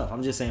it for myself.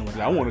 I'm just saying what.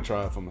 Yeah, I want to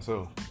try it for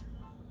myself.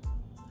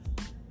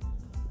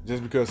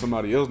 Just because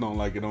somebody else don't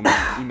like it, don't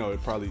mean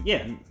it probably.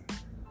 Yeah.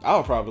 I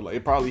would probably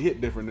it probably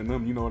hit different than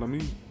them. You know what I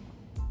mean?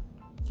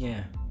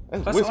 Yeah.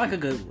 That's plus,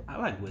 whiskey. I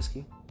like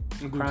whiskey.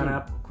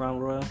 Crown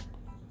Royal.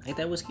 Ain't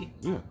that whiskey?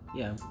 Yeah.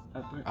 Yeah.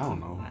 I don't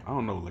know. I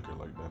don't know liquor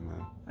like that,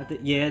 man. I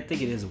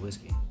think it is a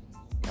whiskey.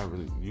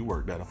 You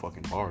worked at a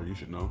fucking bar. You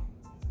should know.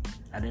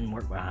 I didn't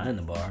work behind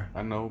the bar.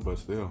 I know, but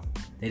still.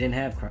 They didn't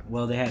have.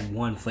 They had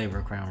one flavor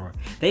of Crown Royal.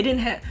 They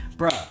didn't have,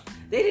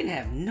 They didn't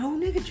have no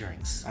nigga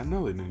drinks. I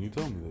know they didn't. You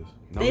told me this.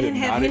 They didn't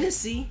have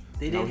Hennessy.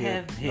 They didn't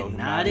have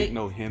Hypnotic.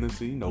 No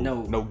Hennessy.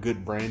 No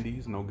good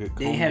brandies. No good.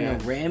 They had no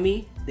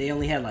Ramy. They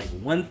only had like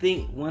one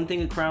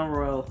thing of Crown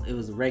Royal. It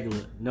was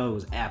regular. No, it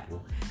was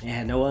apple. They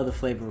had no other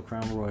flavor of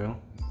Crown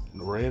Royal.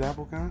 The red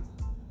apple kind?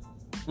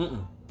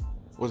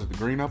 Was it the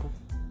green apple?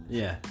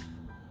 Yeah.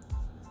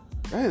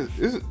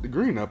 Is it the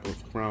green apple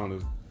Crown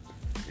is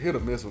hit or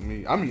miss with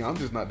me. I mean, I'm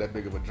just not that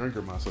big of a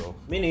drinker myself.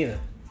 Me neither.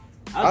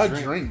 I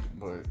drink,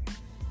 but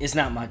it's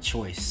not my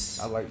choice.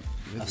 I like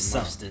of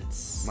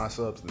substance. My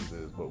substance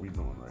is what we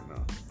doing right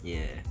now.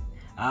 Yeah.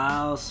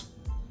 I'll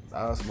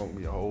smoke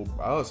me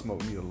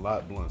a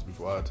lot blunts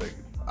before I take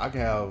it. I can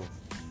have,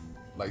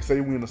 like,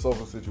 say we in a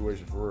social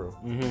situation for real.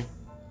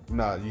 Mm-hmm.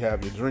 Nah, you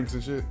have your drinks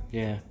and shit.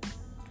 Yeah.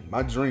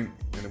 My drink,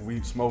 and if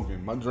we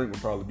smoking, my drink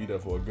would probably be there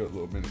for a good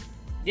little minute.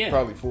 Yeah.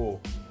 Probably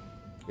full.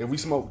 If we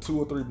smoke 2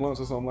 or 3 blunts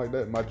or something like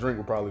that, my drink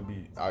would probably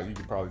be, you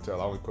could probably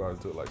tell, I only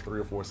probably took like 3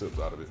 or 4 sips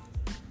out of it.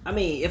 I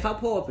mean, if I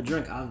pull up a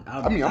drink, I'm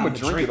gonna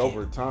drink it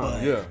over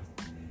time, yeah.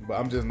 But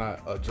I'm just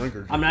not a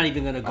drinker. I'm not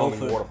even gonna go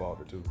for waterfall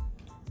too.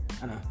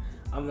 I know.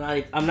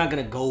 I'm not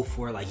gonna go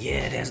for like,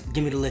 yeah,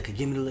 give me the liquor.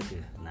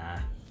 Nah.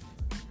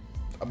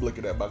 I'm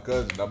looking at my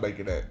cousin. I'm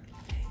making that.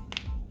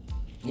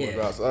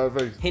 Yeah. Outside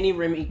face. Henny,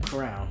 Remy,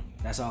 Crown.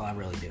 That's all I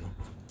really do.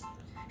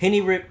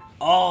 Henny, Rip.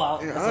 Oh,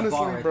 that's honestly, a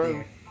bar right bro.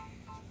 there.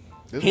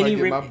 This might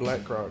get my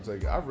black crowd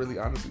taken. I really,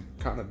 honestly,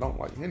 kind of don't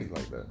like Henny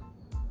like that.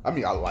 I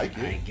mean, I like it.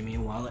 All right, give me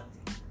your wallet.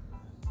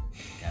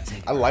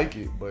 I like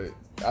it, but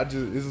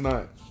it's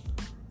not.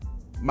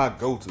 my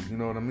go-to. You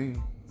know what I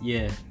mean?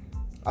 Yeah.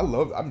 I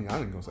love. I ain't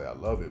gonna say I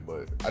love it,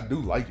 but I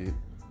do like it.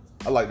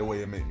 I like the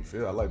way it made me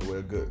feel. I like the way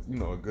a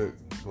good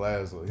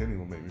glass of Henny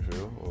will make me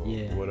feel, or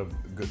whatever,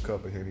 a good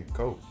cup of Henny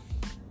Coke.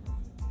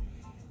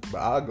 But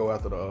I'll go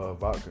after the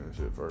vodka and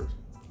shit first.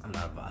 I'm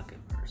not a vodka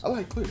person. I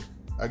like clear.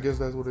 I guess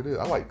that's what it is.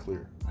 I like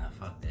clear. Nah,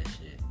 fuck that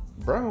shit.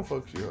 Brown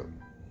fucks you up.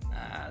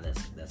 Nah,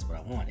 that's what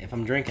I want. If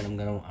I'm drinking,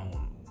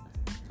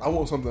 I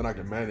want something I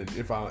can manage.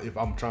 If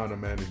I'm trying to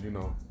manage,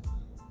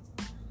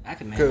 I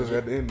can manage. Because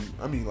at the end,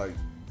 I mean, like,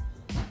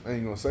 I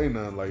ain't gonna say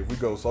nothing. Like, if we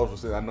go social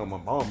set, I know my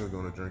mom is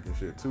gonna drink and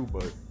shit too,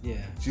 but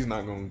she's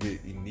not gonna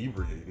get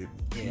inebriated.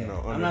 Yeah.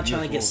 I'm not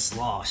trying to get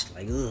sloshed.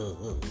 Like,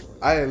 ugh.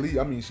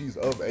 She's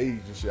of age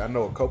and shit. I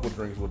know a couple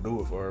drinks will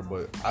do it for her,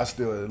 but I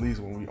still, at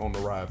least when we on the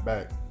ride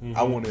back,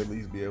 I want to at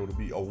least be able to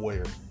be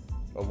aware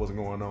of what's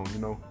going on,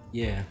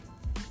 Yeah.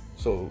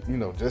 So,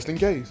 just in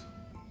case.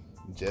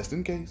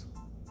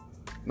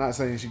 Not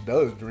saying she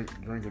does drink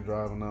and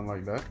drive or nothing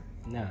like that.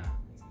 Nah.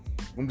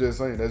 I'm just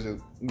saying that's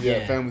just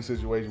a family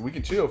situation. We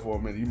can chill for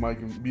a minute. You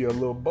might be a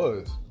little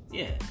buzzed.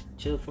 Yeah,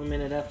 chill for a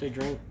minute after a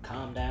drink,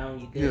 calm down,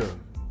 you good. Yeah,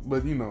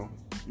 but you drunk.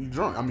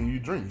 You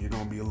drink. You're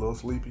gonna be a little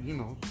sleepy.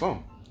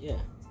 Something. Yeah.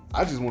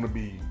 I just want to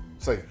be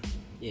safe.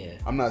 Yeah.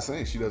 I'm not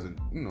saying she doesn't.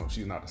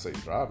 She's not a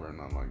safe driver or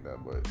nothing like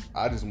that. But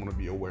I just want to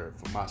be aware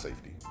for my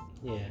safety.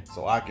 Yeah.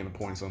 So I can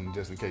appoint something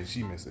just in case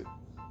she miss it.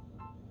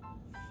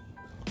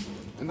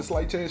 And the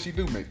slight chance she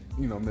do miss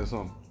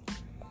something.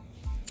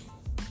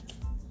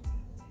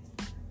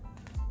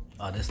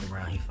 Oh, this the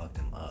round he fucked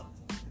him up.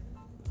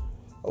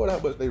 Oh, how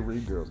much they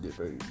Reed girls get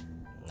paid?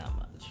 Not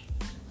much.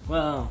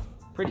 Well,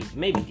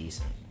 maybe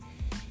decent.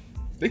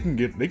 He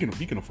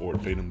can afford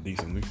to pay them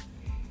decently.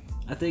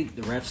 I think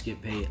the refs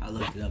get paid. I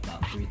looked it up,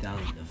 about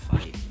 $3,000 to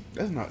fight.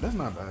 That's not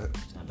bad.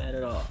 It's not bad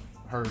at all.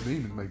 Herb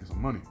Dean is making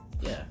some money.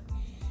 Yeah.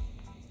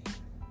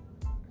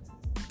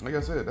 Like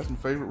I said, that's my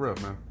favorite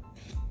ref, man.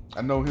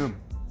 I know him.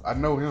 I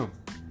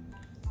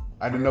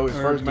didn't know his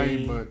first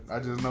name, but I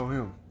just know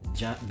him.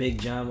 Big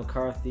John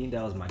McCarthy,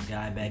 that was my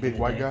guy back in the day. Big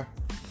white guy?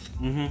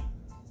 Mm-hmm.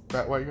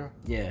 Fat white guy?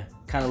 Yeah.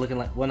 Kind of looking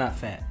like, well, not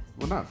fat.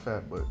 Well, not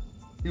fat, but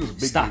he was a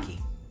big stocky.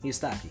 dude. He was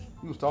stocky.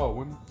 He was tall,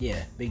 wasn't he?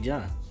 Yeah, Big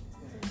John.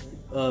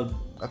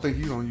 I think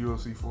he's on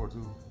UFC 4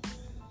 too.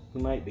 He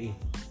might be.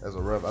 As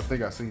a ref, I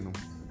think I seen him.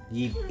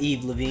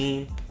 Eve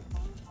Levine.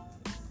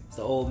 It's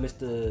the old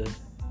Mr.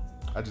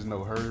 I just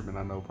know Herb and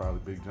I know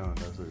probably Big John.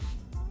 That's it.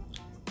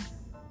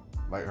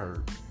 Like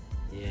Herb.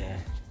 Yeah.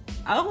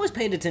 I always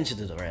paid attention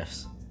to the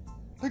refs.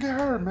 Look at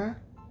Herb, man.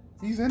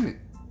 He's in it.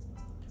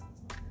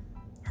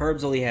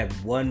 Herb's only had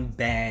one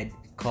bad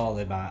call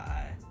in my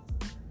eye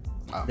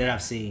that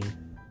I've seen.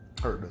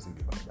 Herb doesn't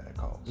give out bad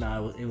calls.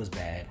 No, it was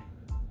bad.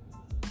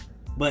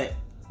 But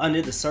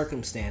under the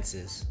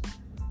circumstances,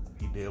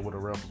 he did what a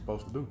ref was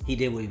supposed to do. He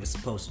did what he was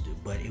supposed to do,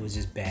 but it was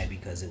just bad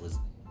because it was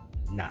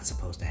not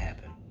supposed to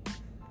happen.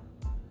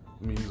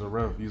 I mean, he's a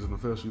ref. He's an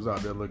official. He's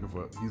out there looking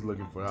for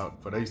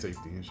their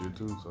safety and shit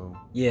too. So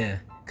yeah,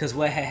 because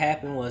what had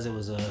happened was it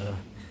was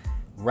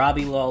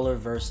Robbie Lawler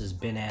versus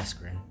Ben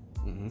Askren.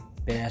 Mm-hmm.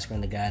 Ben Askren,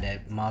 the guy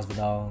that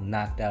Masvidal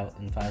knocked out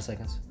in 5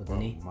 seconds with the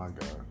knee. Oh my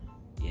God.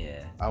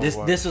 Yeah.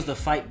 This was the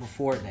fight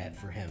before that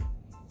for him,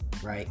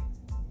 right?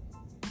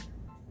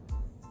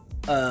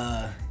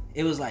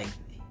 It was like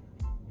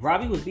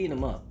Robbie was beating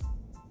him up.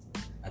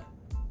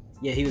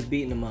 He was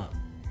beating him up,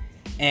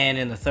 and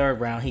in the third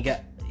round, he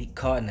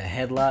caught in a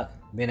headlock.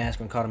 Ben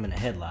Askren caught him in a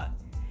headlock,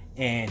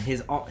 and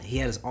he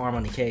had his arm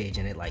on the cage,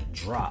 and it like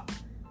dropped.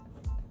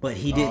 But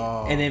he did,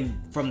 and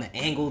then from the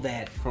angle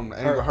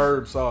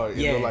Herb saw it,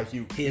 it looked like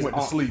he went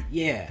to sleep.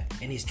 Yeah,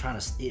 and he's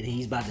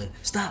he's about to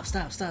stop.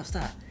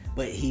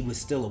 But he was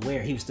still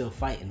aware. He was still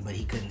fighting, but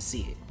he couldn't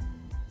see it.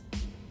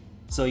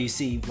 So you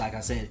see, like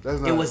I said,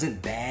 it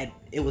wasn't bad.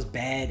 It was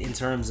bad in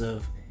terms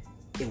of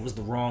it was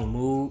the wrong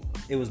move.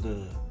 It was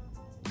the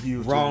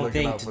wrong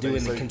thing to do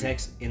in the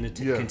context,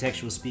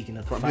 contextual speaking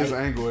of the fight. From his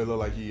angle, it looked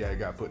like he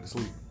got put to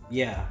sleep.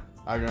 Yeah,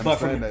 I can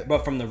understand that.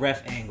 But from the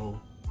ref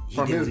angle, he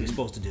did what he was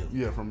supposed to do.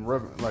 Yeah, from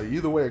ref, like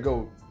either way it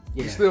go,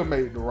 he still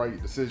made the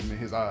right decision in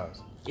his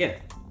eyes. Yeah.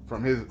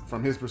 From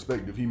his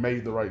perspective, he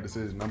made the right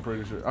decision. I'm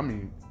pretty sure. I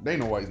mean,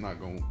 Dana White's not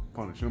gonna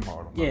punish him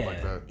hard on nothing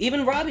like that.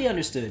 Even Robbie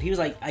understood. He was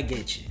like, "I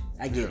get you.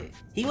 I get it."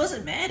 He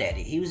wasn't mad at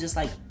it. He was just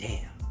like,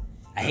 "Damn,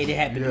 I hate it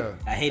happening." Yeah,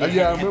 I hate it.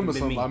 I remember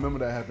something. I remember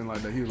that happened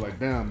like that. He was like,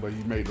 "Damn," but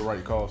he made the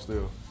right call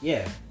still.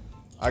 Yeah.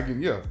 I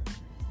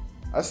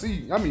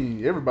see. I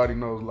mean, everybody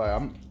knows.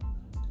 Like,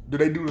 do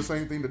they do the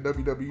same thing that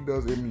WWE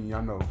does? I mean,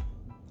 I know.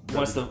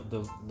 Once the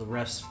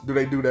refs. Do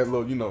they do that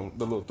little,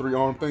 the little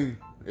 3-arm thing?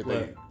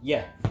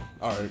 Yeah.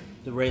 All right.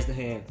 To raise the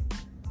hand.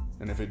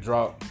 And if it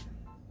dropped,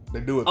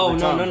 they do it. Oh,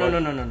 no.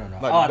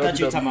 Like I thought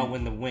you were talking about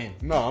when the win.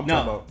 No, I'm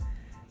talking about.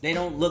 They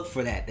don't look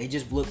for that. They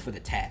just look for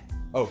the tap.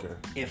 Okay.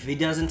 If he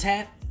doesn't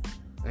tap,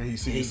 and he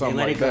sees something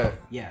like that,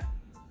 yeah,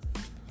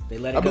 they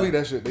let it go. I believe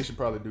that shit. They should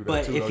probably do that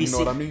but too. If you know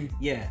what I mean?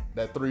 Yeah.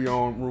 That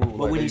 3-arm rule.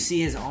 But when you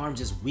see his arm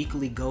just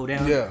weakly go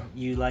down,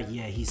 you like,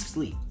 he's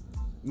asleep.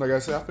 Like I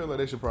said, I feel like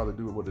they should probably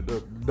do it with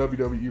the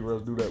WWE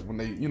refs do that when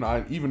they,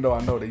 even though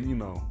I know they,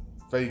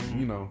 fake,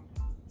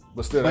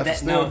 but still, that's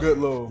still a good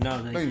little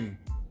thing.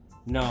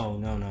 No.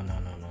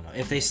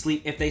 If they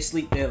sleep,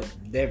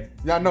 they're.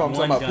 Yeah, I know. I'm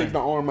talking about pick the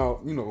arm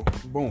out.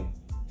 Boom.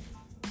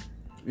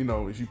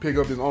 If you pick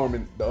up his arm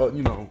and the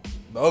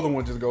other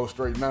one just goes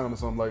straight down or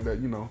something like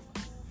that.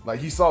 Like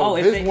he saw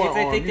his one arm.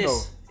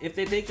 If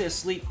they think they're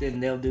asleep, then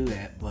they'll do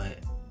that. But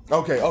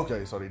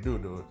okay, so they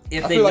do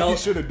it. I feel like he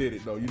should have did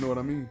it though. You know what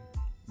I mean?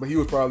 But he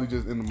was probably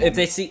just in the moment.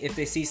 If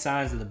they see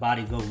signs of the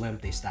body go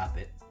limp, they stop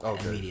it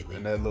immediately.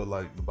 And that looked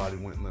like the body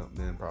went limp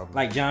then probably.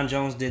 Like John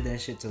Jones did that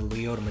shit to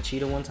Lyoto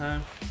Machida one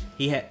time.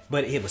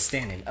 But it was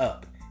standing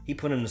up. He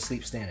put him to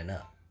sleep standing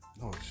up.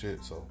 Oh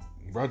shit! So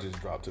bro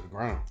just dropped to the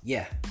ground.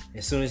 Yeah.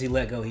 As soon as he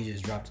let go, he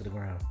just dropped to the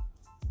ground.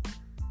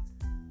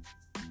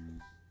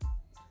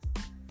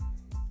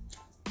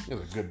 He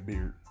has a good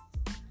beard.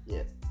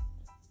 Yeah.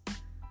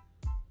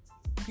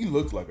 He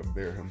looks like a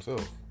bear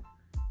himself.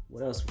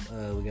 What else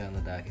we got on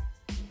the docket?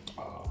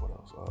 What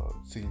else?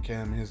 Seeing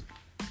Cam in his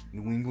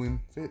New England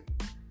fit.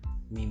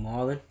 Me,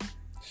 Marlon.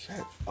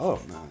 Shut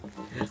up, man.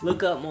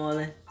 Look up,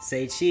 Marlon.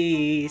 Say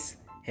cheese.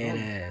 Head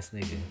ass,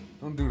 nigga.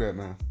 Don't do that,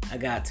 man. I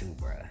got to,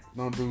 bruh.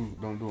 Don't do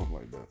him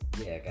like that.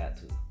 Yeah, I got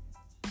to.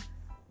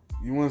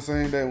 You weren't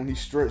saying that when he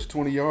stretched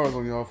 20 yards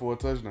on y'all for a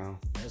touchdown.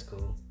 That's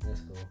cool.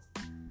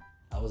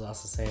 I was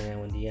also saying that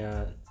when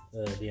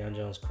Deion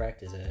Jones cracked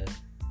his ass.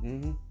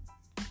 Mm-hmm.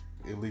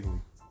 Illegally.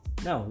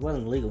 No, it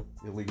wasn't illegal.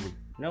 Illegally.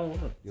 No, it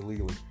wasn't.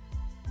 Illegally.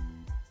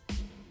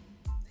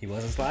 He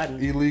wasn't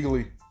sliding.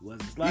 Illegally. He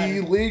wasn't sliding.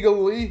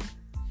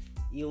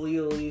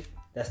 Illegally.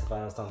 That's the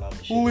part I was talking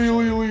about.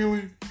 Illegally.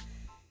 You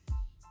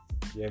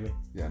hear me?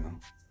 Yeah, I know.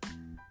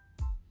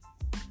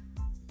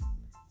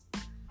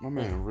 My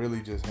man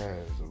really just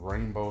has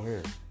rainbow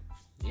hair.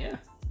 Yeah.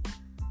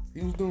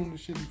 He was doing the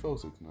shit before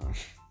 6ix9ine.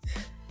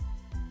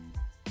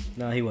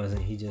 No, he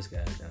wasn't. He just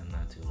got it done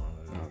not too long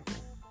ago. Okay.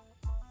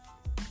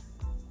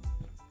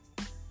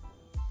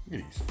 Look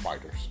at these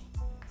fighters.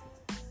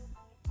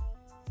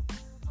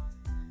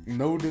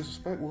 No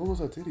disrespect. Where was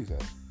her titties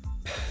at?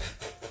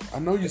 I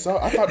know you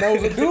saw. I thought that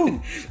was a dude.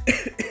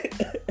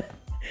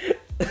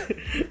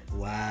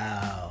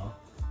 Wow.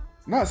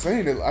 Not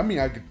saying that. I mean,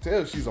 I could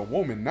tell she's a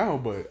woman now,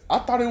 but I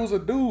thought it was a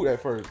dude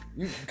at first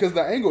because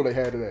the angle they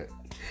had it at.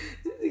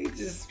 He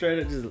just straight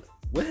up just.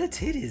 Where her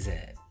titties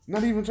at?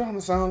 Not even trying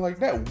to sound like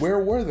that. Where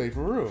were they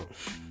for real?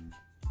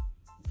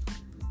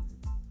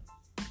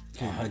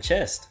 On her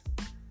chest.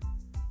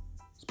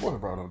 Spoiler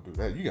bro, don't do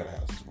that. You gotta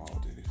have some small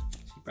titties.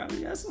 She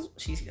probably got some.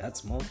 She's got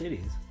small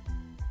titties.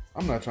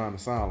 I'm not trying to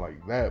sound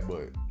like that,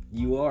 but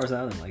you are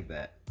sounding like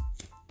that.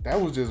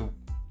 That was just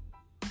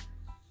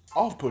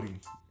off-putting.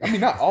 I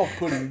mean, not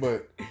off-putting,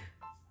 but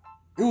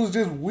it was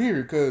just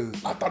weird because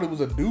I thought it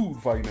was a dude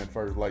fighting at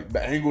first. Like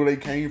the angle they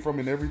came from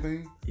and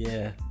everything.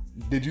 Yeah.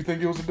 Did you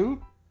think it was a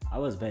dude? I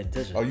wasn't paying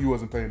attention. Oh, you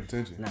wasn't paying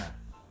attention? Nah.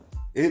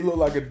 It looked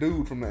like a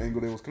dude from the angle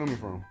they was coming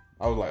from.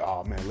 I was like,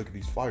 oh man, look at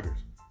these fighters.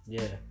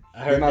 Yeah.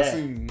 I heard that.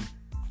 I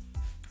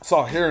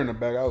saw hair in the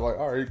back. I was like,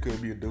 all right, it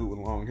could be a dude with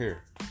long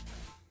hair.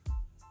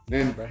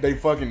 Then they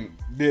fucking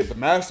did the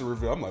master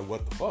reveal. I'm like,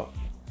 what the fuck?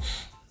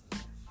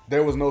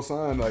 There was no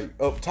sign like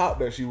up top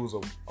that she was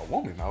a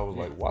woman. I was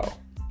like, wow.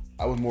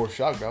 I was more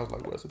shocked. I was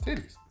like, where's the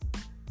titties?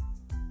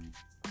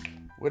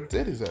 Where the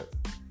titties at?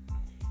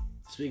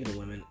 Speaking of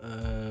women,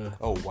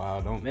 oh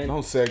wow, don't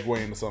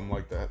segue into something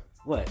like that.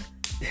 What?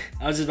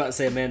 I was just about to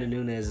say Amanda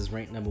Nunes is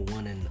ranked number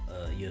 1 in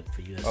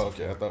for UFC. Oh,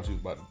 okay, I thought you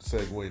was about to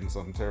segue into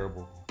something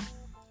terrible.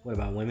 What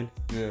about women?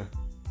 Yeah.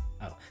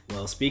 Oh,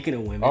 well, speaking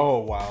of women. Oh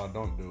wow,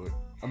 don't do it.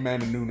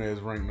 Amanda Nunes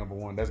ranked number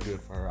 1. That's good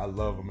for her. I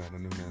love Amanda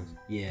Nunes.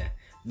 Yeah,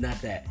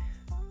 not that.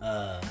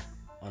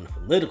 On the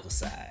political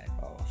side.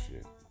 Oh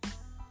shit.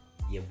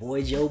 Your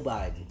boy Joe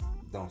Biden.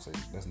 Don't say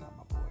that's not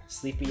my boy.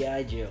 Sleepy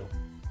Eye Joe.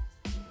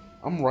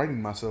 I'm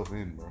writing myself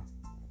in, bro.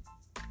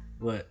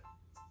 What?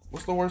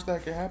 What's the worst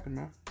that could happen,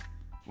 man?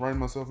 Writing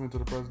myself into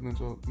the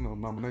presidential,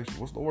 nomination.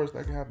 What's the worst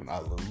that could happen? I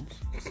lose.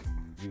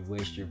 You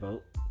waste your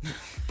vote.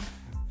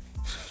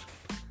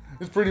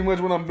 It's pretty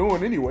much what I'm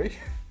doing anyway.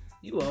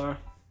 You are.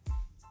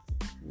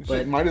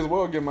 But might as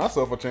well give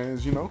myself a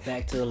chance,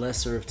 Back to the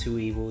lesser of two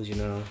evils,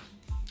 The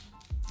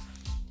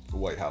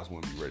White House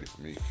wouldn't be ready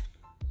for me.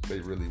 They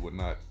really would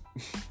not.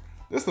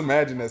 Just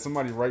imagine that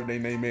somebody write their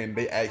name in and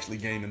they actually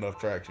gain enough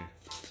traction.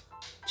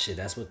 Shit,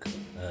 that's what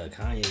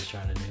Kanye's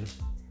trying to do.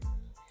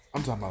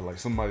 I'm talking about like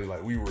somebody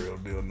like we real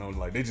deal know,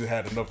 like they just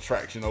had enough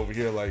traction over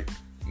here, like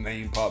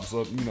name pops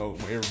up, when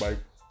everybody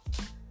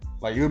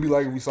like it'll be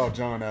like if we saw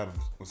John Adams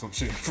or some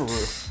shit for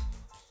real.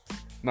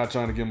 Not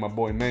trying to give my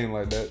boy name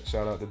like that.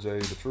 Shout out to Jay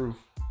the Truth.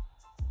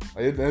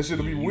 Like, that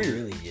shit'll be weird. You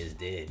really just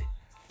did.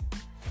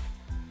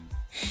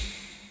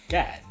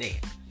 God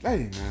damn.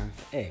 Hey man.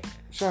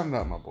 Shout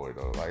out my boy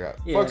though. Like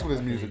fucks with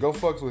his music. Go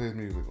fucks with his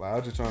music. Like I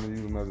was just trying to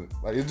use him as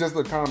like it's just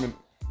a common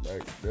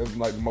that's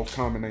like the most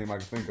common name I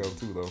can think of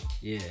too though.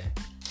 Yeah.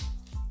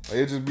 Like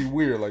it just be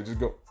weird. Like just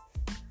go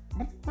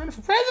running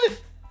for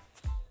president.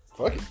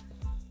 Fuck it.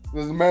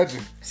 Just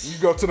imagine you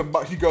go to the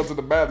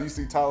bathroom, you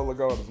see Tyler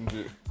Lagarde or some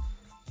shit.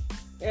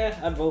 Yeah,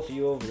 I'd vote for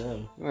you over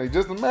them. Like,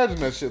 just imagine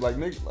that shit. Like,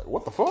 nigga, like,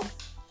 what the fuck?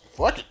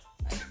 Fuck it.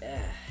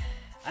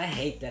 I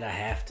hate that I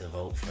have to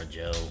vote for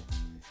Joe.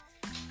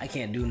 I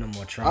can't do no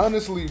more Trump.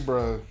 Honestly,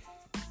 bruh,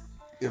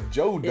 if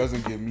Joe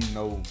doesn't give me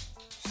no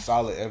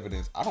solid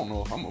evidence, I don't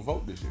know if I'm gonna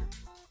vote this year.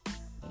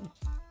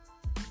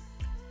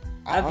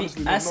 I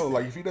honestly don't know.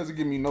 Like, if he doesn't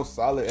give me no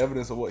solid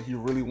evidence of what he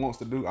really wants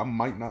to do, I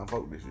might not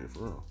vote this year,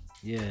 for real.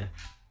 Yeah.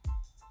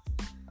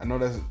 I know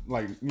that's,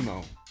 like, you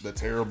know, the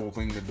terrible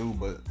thing to do,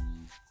 but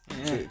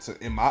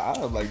in my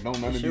eyes, like, don't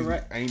none of these,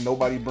 ain't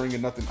nobody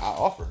bringing nothing I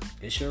offer.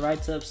 It's your right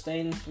to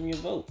abstain from your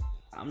vote.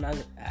 I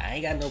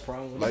ain't got no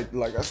problem with it.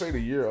 Like I say, the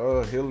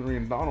year Hillary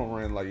and Donald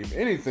ran, like, if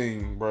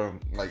anything, bro,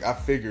 like, I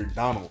figured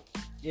Donald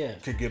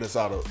could get us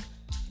out of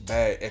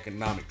bad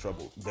economic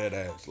trouble, dead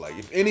ass. Like,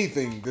 if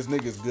anything, this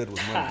nigga's good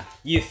with money.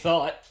 You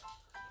thought.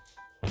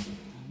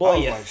 Boy,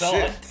 you like, thought.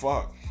 Shit,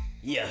 fuck.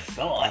 You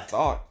thought. I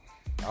thought.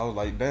 I was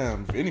like,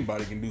 damn, if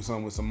anybody can do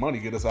something with some money,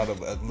 get us out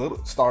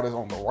of start us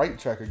on the right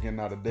track again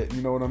out of debt,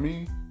 you know what I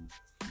mean?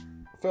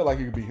 Felt like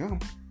it could be him.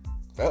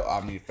 Felt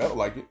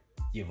like it.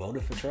 You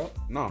voted for Trump?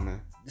 No, man.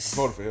 I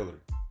voted for Hillary.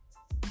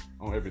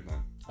 On everything.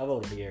 I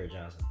voted for Gary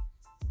Johnson.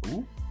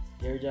 Who?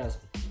 Gary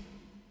Johnson.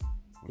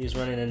 He was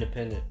running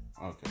independent.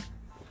 Okay.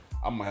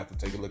 I'm gonna have to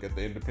take a look at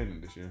the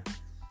independent this year.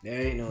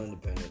 There ain't no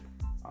independent.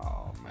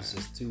 Oh, man. It's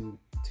just two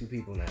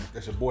people now.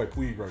 That's your boy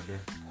Puig right there.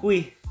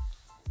 Puig.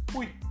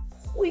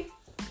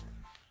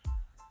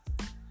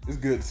 It's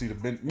good to see the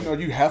bench. You know,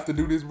 you have to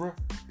do this, bro,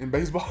 in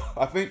baseball,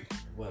 I think.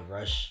 What,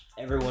 rush?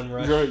 Everyone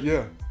rush?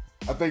 Yeah.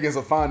 I think it's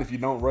a fine if you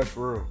don't rush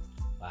for real.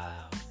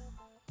 Wow.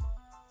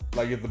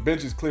 Like, if the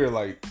bench is clear,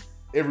 like,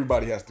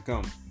 everybody has to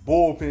come.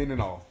 Bullpen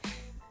and all.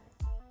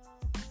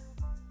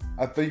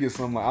 I think it's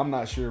something like, I'm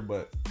not sure,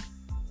 but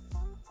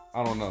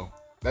I don't know.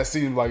 That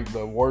seems like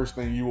the worst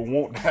thing you would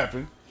want to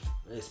happen.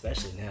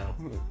 Especially now.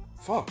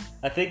 Fuck.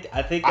 I think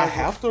I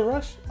have to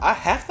rush? I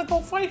have to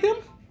go fight him?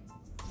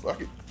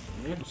 Fuck it.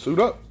 Suit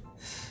up.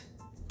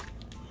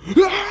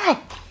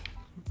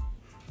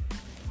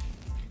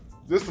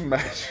 Just a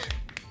match.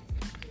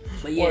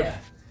 But yeah, what?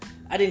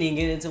 I didn't even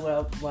get into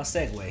my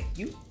segue.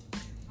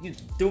 You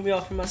threw me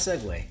off from my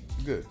segue.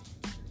 Good.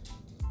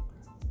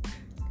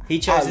 He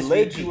chose I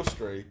led you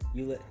astray.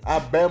 I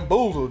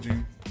bamboozled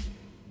you.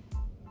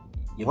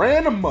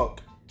 Ran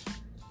amok.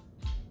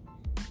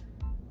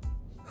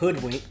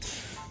 Hoodwinked.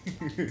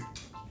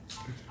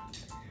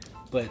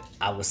 But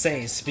I was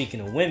saying, speaking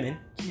of women,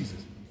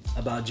 Jesus.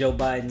 About Joe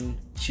Biden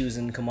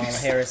choosing Kamala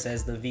Harris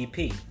as the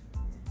VP.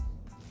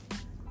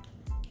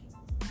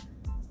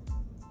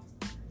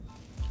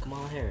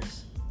 Kamala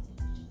Harris.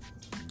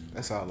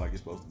 That sounds like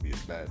it's supposed to be a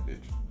bad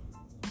bitch.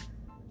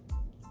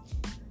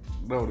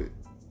 Know it.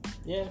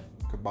 Yeah.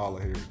 Kamala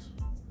Harris.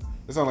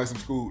 That sounds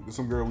like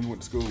some girl we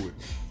went to school with.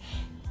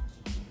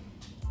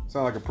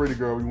 Sound like a pretty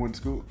girl we went to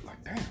school.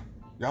 Like, damn.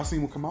 Y'all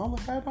seen what Kamala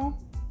had on?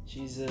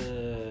 She's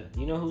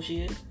you know who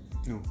she is?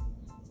 Who?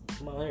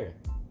 Kamala Harris.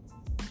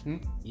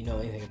 You know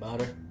anything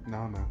about her?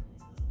 No.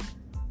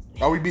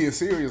 Are we being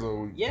serious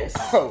or? Yes.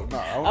 Oh no,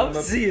 I'm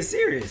being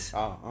serious.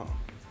 I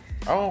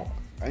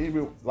ain't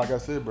been, like I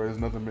said, bro. There's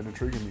nothing been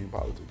intriguing me in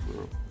politics,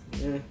 bro.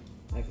 Yeah,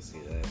 I can see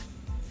that.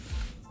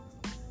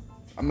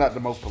 I'm not the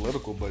most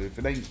political, but if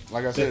it ain't,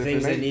 like I said, the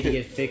things that need to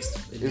get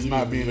fixed, it's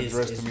not being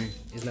addressed to me.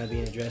 It's not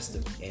being addressed,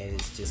 and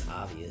it's just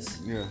obvious.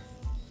 Yeah.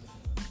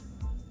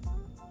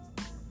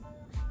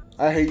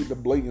 I hate the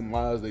blatant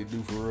lies they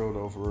do for real,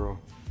 though. For real.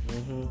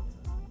 Mm-hmm.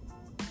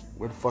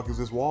 Where the fuck is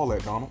this wall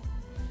at, Donald?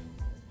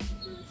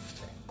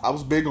 I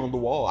was big on the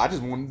wall. I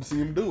just wanted to see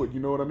him do it.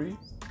 You know what I mean?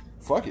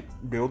 Fuck it.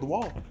 Build the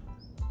wall.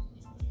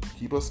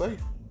 Keep us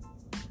safe.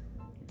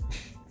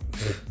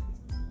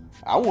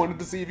 I wanted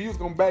to see if he was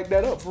going to back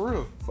that up for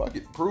real. Fuck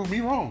it. Prove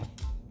me wrong.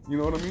 You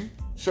know what I mean?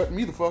 Shut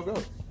me the fuck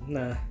up.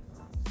 Nah.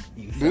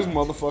 This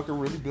motherfucker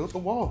really built the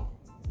wall.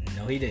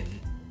 No, he didn't.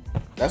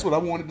 That's what I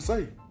wanted to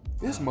say.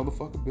 This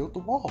motherfucker built the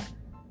wall.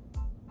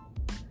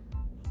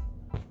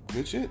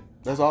 Good shit.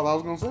 That's all I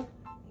was gonna say.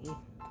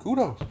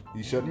 Kudos.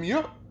 He shut me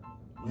up.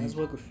 Might as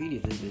well graffiti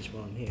this bitch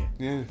while I'm here.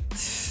 Yeah.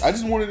 I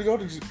just wanted to go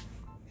to.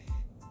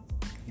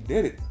 He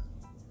did it.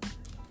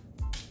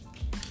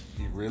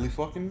 He really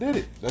fucking did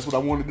it. That's what I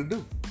wanted to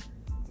do.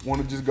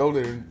 Want to just go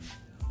there. And,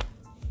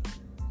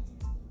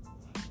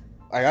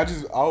 like, I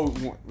always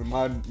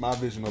want, my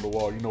vision of the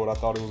wall, you know what I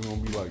thought it was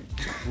gonna be like?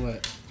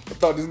 What? I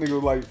thought this nigga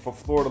was like for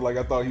Florida, like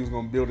I thought he was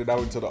gonna build it out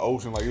into the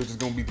ocean, like it was just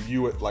gonna be the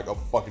U, like a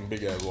fucking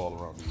big ass wall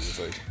around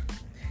it.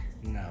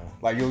 No.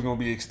 Like it was gonna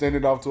be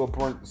extended off to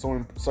a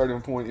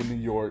certain point in New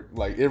York,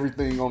 like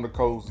everything on the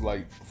coast,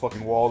 like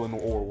fucking wall in the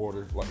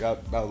water. Like I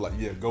was like,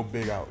 yeah, go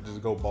big out,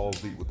 just go balls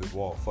deep with this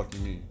wall. Fuck you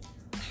mean?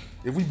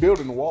 If we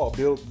building the wall,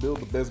 build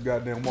the best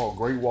goddamn wall,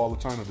 Great Wall of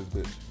China, this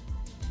bitch.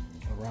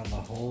 Around the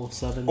whole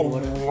southern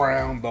border.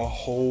 Around the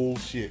whole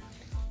shit.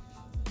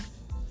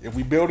 If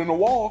we building a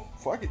wall,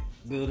 fuck it.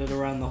 Build it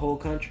around the whole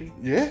country?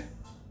 Yeah.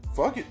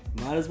 Fuck it.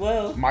 Might as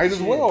well. Might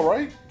as well,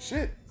 right?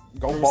 Shit.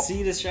 From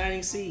sea to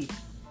shining sea.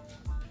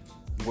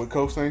 What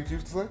Coach Saints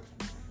used to say?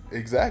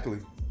 Exactly.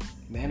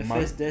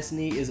 Manifest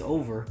destiny is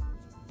over.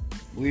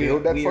 We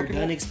Build that are fucking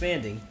done wall.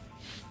 expanding.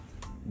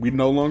 We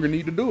no longer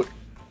need to do it.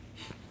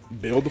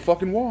 Build the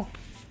fucking wall.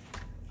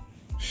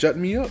 Shut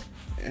me up.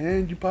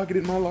 And you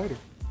pocketed my lighter.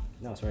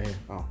 No, it's right here.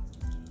 Oh.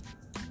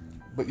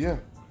 But yeah.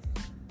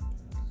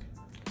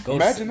 Go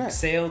Imagine that.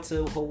 Sail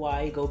to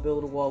Hawaii. Go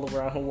build a wall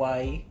around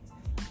Hawaii.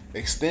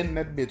 Extend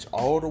that bitch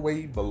all the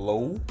way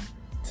below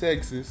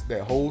Texas,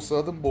 that whole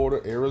southern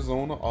border,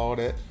 Arizona, all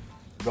that.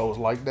 Goes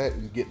like that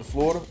and get to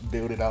Florida.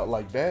 Build it out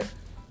like that.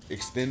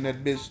 Extend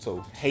that bitch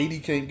so Haiti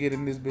can't get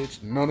in this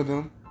bitch. None of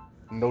them.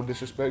 No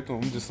disrespect to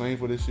them. I'm just saying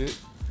for this shit.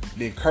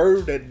 Then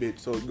curve that bitch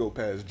so it go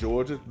past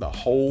Georgia, the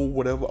whole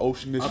whatever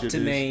ocean this Up shit to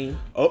is. Maine.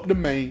 Up to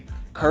Maine.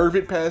 Curve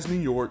it past New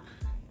York.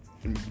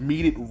 And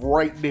meet it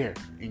right there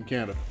in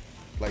Canada.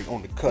 Like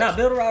on the cusp. Nah,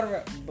 build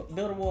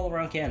a wall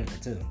around Canada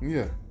too.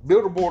 Yeah.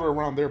 Build a border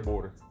around their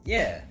border.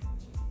 Yeah.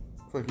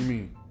 Fuck you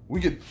mean? We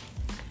get...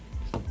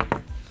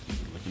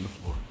 Licking the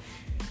floor.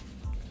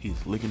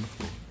 He's licking the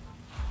floor.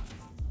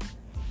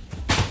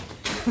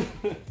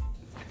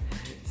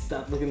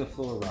 Stop licking the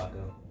floor,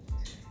 Rocco.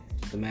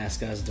 The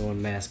mascot's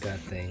doing mascot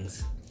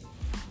things.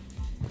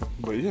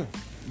 But yeah,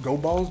 go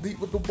balls deep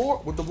with the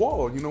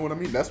wall. You know what I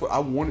mean? That's what I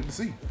wanted to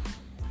see.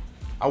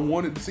 I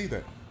wanted to see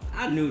that.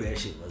 I knew that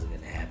shit wasn't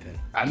gonna happen.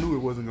 I knew it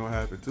wasn't gonna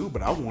happen too,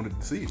 but I wanted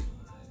to see it.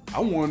 I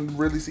wanted to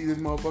really see this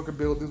motherfucker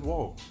build this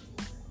wall.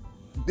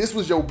 This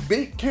was your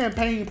big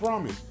campaign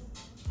promise.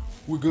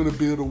 We're gonna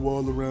build a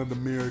wall around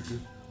America.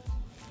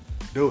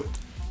 Do it.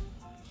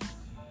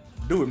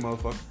 Do it,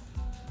 motherfucker.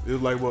 It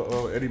was like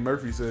what Eddie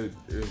Murphy said.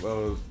 If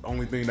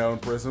only thing that would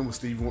impress him was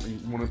Steve want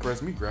to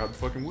impress me, grab the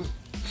fucking whip.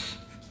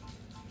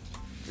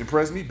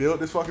 Impress me, build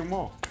this fucking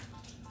wall.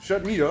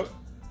 Shut me up.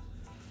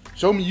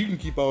 Show me you can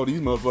keep all these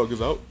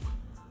motherfuckers out.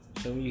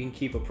 Show me you can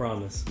keep a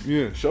promise.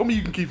 Yeah, show me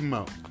you can keep them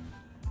out.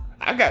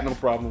 I got no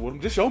problem with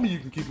them. Just show me you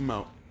can keep them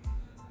out.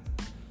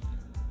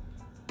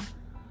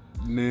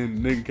 And then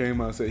nigga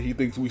came out and said he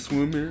thinks we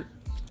swim here.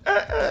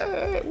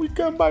 We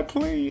come by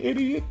plane,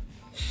 idiot.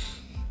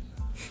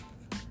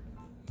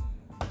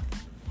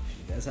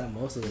 That's how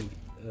most of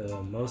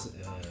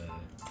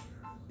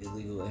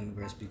illegal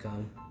immigrants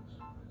become.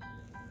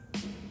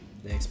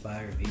 They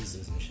expire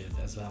visas and shit.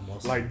 That's how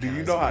most. Like, do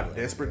you know how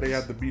desperate they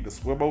have to be to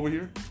swim over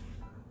here?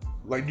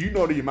 Like, do you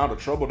know the amount of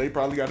trouble they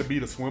probably got to be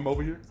to swim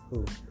over here?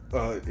 Who?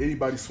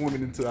 Anybody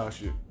swimming into our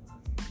shit.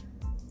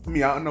 I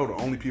mean, I know the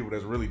only people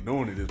that's really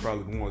doing it is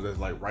probably the ones that's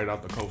like right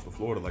off the coast of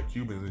Florida, like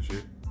Cubans and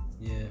shit.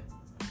 Yeah.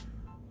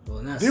 Well,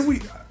 and that's...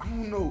 Then I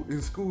don't know,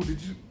 in school,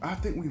 I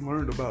think we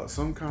learned about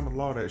some kind of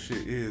law that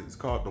shit is. It's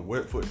called the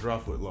wet foot, dry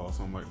foot law,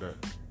 something like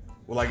that.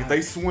 Well, like if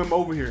they swim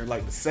over here,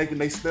 like the second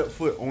they step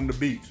foot on the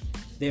beach.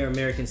 They're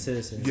American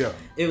citizens. Yeah.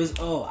 It was,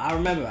 I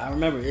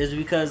remember. It's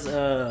because,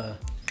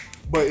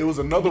 but it was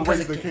another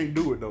race that can't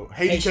do it, though.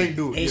 Haiti can't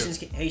do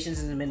it.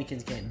 Haitians and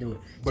Dominicans can't do it.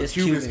 But just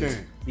Cubans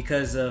can.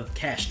 Because of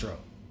Castro.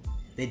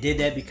 They did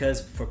that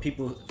because for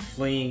people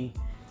fleeing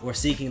or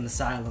seeking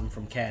asylum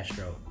from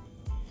Castro.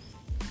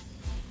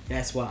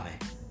 That's why.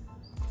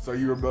 So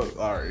you remember?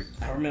 All right.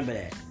 I remember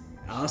that.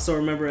 I also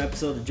remember an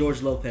episode of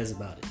George Lopez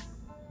about it.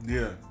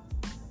 Yeah.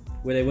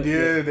 Where they went.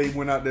 Yeah, they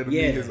went out there to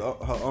meet her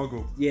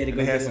uncle. Yeah, to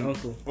go get her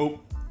uncle. Oh,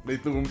 they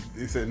threw him.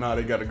 They said, "Nah,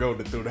 they got to go."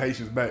 They threw the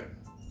Haitians back.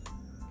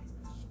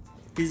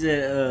 He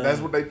said. That's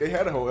what they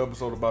had a whole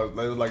episode about.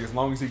 They was like, as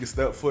long as he can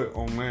step foot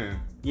on land.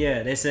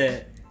 Yeah, they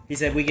said. He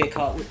said we get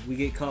caught.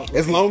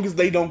 As long as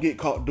they don't get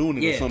caught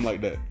doing it or something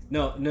like that.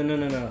 No. And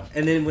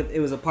then it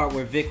was a part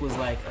where Vic was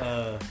like,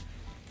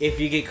 if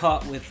you get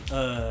caught with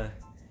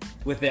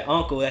their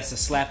uncle, that's a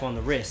slap on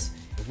the wrist.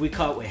 If we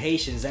caught with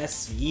Haitians,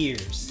 that's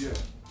years. Yeah.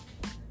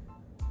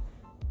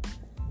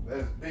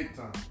 That's big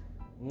time.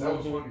 That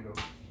was funny though.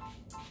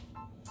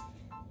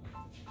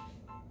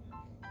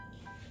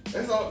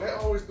 That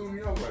always threw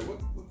me off. Like,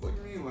 what do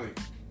you mean? Like,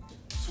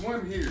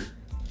 swim here.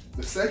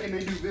 The second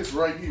they do this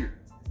right here.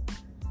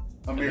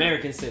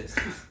 American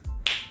citizens.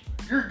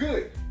 You're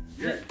good.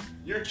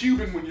 You're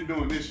Cuban when you're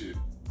doing this shit.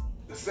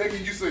 The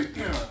second you say,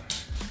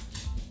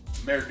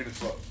 American as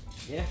fuck.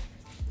 Yeah.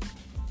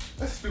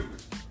 That's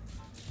stupid.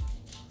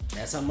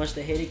 That's how much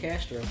they hated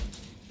Castro.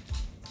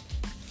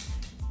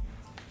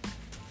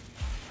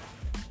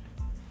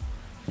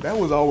 That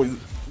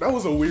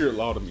was a weird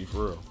law to me,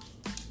 for real.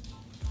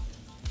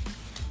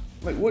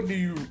 Like, what do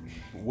you,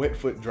 wet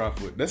foot, dry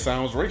foot? That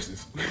sounds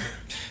racist.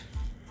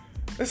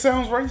 That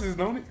sounds racist,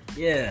 don't it?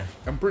 Yeah.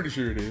 I'm pretty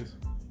sure it is.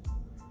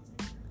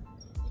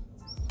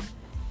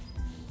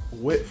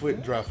 Wet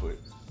foot, dry foot.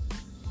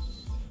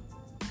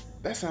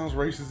 That sounds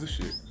racist as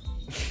shit.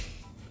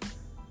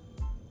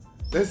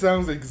 That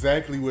sounds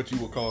exactly what you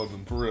would call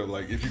them, for real.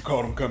 Like, if you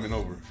caught them coming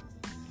over.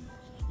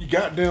 You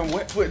goddamn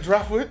wet foot,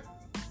 dry foot?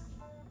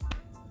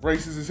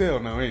 Racist as hell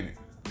now, ain't it?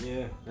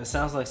 Yeah. That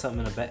sounds like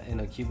something in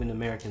a Cuban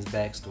American's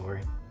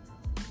backstory.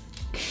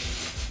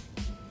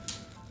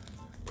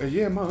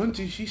 Yeah, my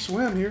auntie, she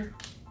swam here.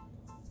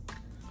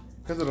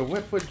 Because of the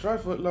wet foot, dry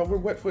foot law. We're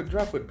wet foot,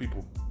 dry foot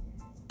people.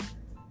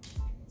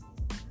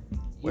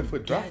 Wet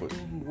foot, dry foot.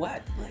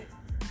 What?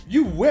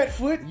 You wet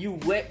foot? You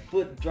wet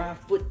foot, dry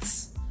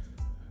foots.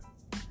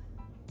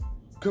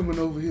 Coming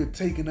over here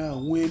taking our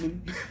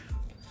women.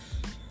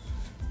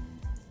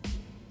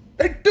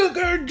 They took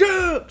our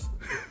jobs.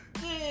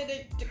 Yeah,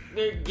 they took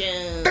their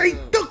jobs. They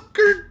took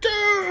our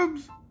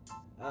jobs.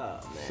 Oh,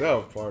 man.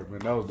 South Park, man,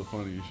 that was the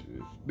funniest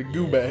shit. The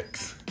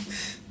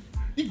goobacks.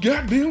 You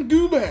goddamn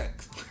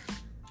goobacks.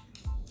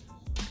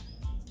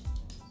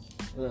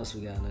 What else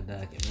we got on the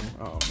docket, man?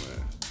 Oh,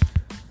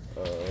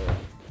 man.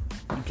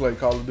 You play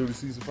Call of Duty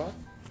Season 5?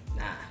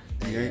 Nah.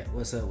 Yeah.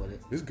 What's up with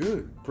it? It's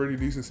good. Pretty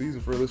decent season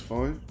for it. It's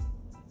fun.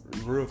 It's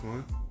real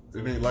fun.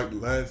 It ain't like the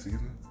last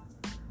season.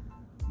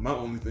 My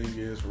only thing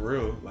is, for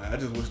real, like, I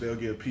just wish they'll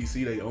give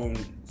PC their own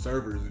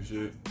servers and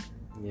shit.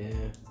 Yeah.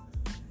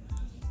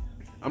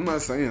 I'm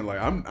not saying, like,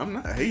 I'm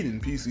not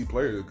hating PC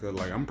players, because,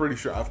 like, I'm pretty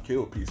sure I've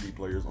killed PC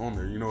players on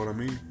there, you know what I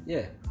mean?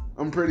 Yeah.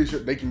 I'm pretty sure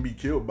they can be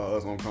killed by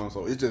us on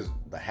console. It's just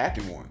the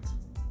hacking ones.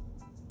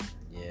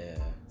 Yeah.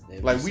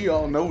 Like, we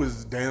all know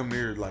it's damn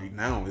near, like,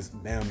 now it's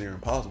damn near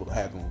impossible to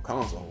hack on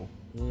console.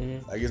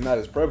 Mm-hmm. Like, it's not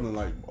as prevalent,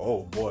 like,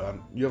 oh, boy,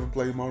 you ever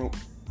played Modern...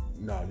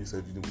 Nah, you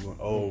said you didn't want...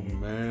 Oh,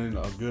 man,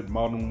 a good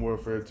Modern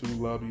Warfare 2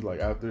 lobby, like,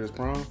 after its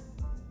prime?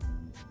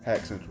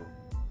 Hack Central.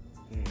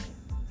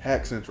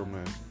 Hack Central,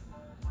 man.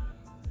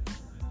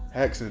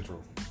 Hack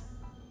Central.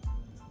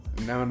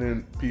 Now and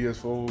then,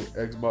 PS4,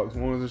 Xbox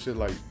Ones and shit,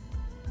 like,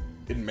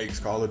 it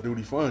makes Call of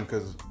Duty fun,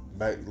 because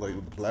back, like,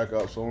 with the Black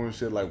Ops 4 and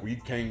shit, like, we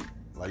can't...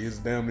 Like, it's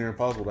damn near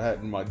impossible to hack.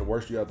 Like, the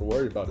worst you have to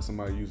worry about is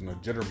somebody using a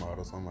jitter mod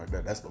or something like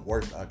that. That's the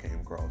worst I came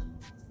across.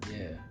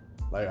 Yeah.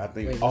 Like, I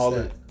think Wait, all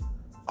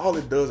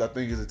it does, I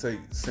think, is it take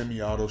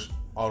semi-auto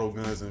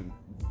guns and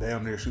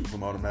damn near shoot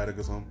from automatic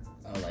or something.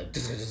 Oh, like...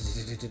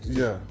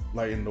 Yeah.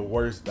 Like, in the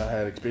worst I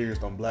had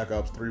experienced on Black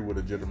Ops 3 with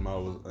a jitter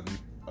mod was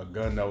a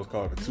gun that was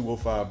called a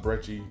 205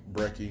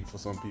 Brecci for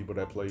some people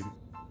that played it.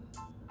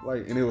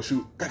 Like, and it would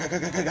shoot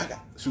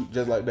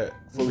just like that.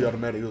 Fully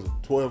automatic. It was a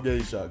 12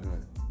 gauge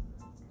shotgun.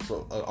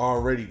 So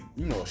already,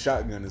 you know, a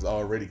shotgun is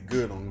already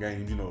good on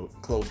games, you know,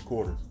 close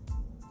quarters.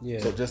 Yeah.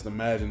 So just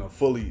imagine they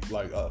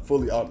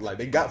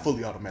got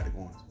fully automatic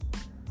ones,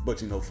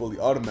 but you know, fully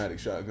automatic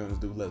shotguns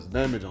do less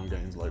damage on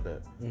games like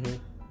that.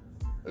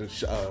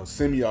 Mm-hmm.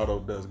 Semi-auto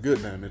does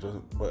good damage,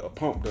 but a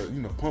pump does,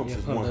 you know, pumps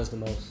is pump one. does the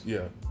most.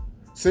 Yeah.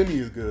 Semi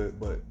is good,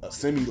 but a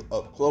semi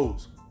up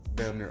close,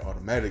 damn near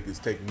automatic is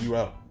taking you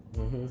out.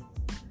 Mm-hmm.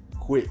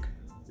 Quick.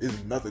 It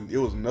was nothing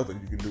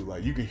you can do.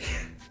 Like, you can.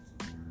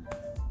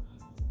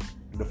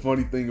 The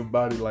funny thing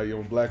about it, like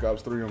on Black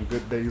Ops 3, on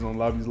good days on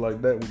lobbies like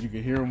that, when you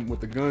can hear them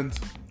with the guns,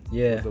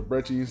 yeah, with the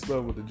Brecci and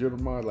stuff, with the jitter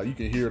mod, like you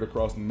can hear it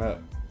across the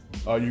map.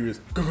 All you hear is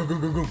go go go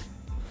go go.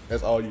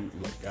 That's all you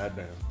like.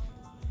 Goddamn,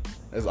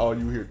 that's all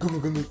you hear. Go go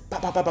go go.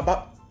 Pop pop pop pop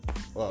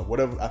pop.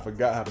 Whatever. I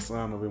forgot how the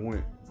sound of it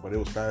went, but it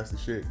was fast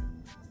as shit.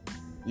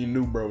 You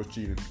knew bro was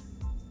cheating,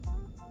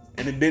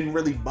 and it didn't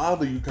really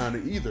bother you kind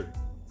of either.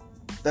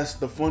 That's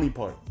the funny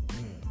part.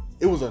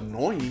 It was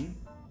annoying,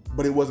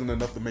 but it wasn't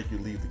enough to make you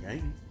leave the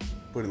game.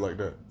 Put it like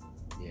that.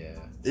 Yeah.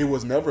 It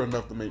was never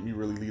enough to make me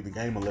really leave the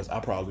game unless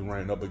I probably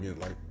ran up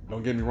against, like,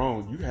 don't get me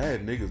wrong, you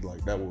had niggas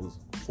like that was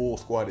full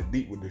squatted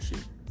deep with this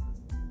shit.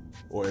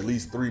 Or at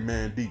least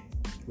 3-man deep.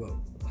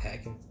 Well,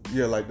 hacking?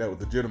 Yeah, like that with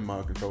the jitter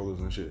mod controllers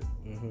and shit.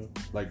 Mm-hmm.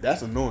 Like,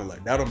 that's annoying.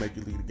 Like, that'll make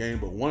you leave the game,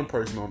 but one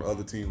person on the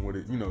other team with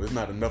it, you know, it's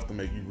not enough to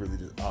make you really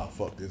just,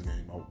 fuck this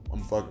game.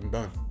 I'm fucking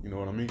done. You know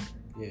what I mean?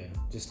 Yeah,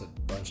 just a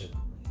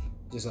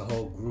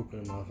whole group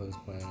of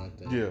motherfuckers playing like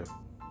that. Yeah.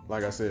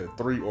 Like I said,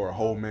 3 or a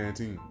whole man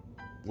team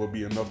will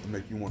be enough to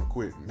make you want to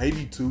quit.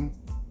 Maybe 2.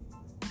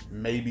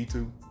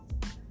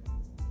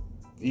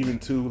 Even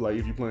 2, like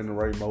if you play in the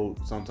right mode,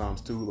 sometimes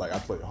 2. Like I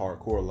play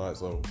hardcore a lot,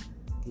 so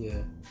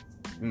yeah.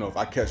 You know, if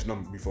I catch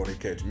them before they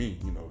catch me,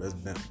 you know, that's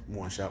been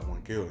one shot,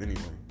 one kill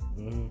anyway.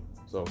 Mm-hmm.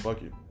 So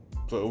fuck it.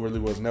 So it really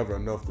was never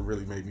enough to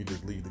really make me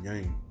just leave the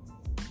game.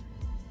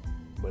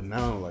 But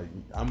now, like,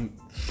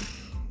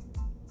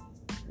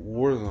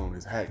 Warzone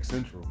is hack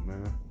central,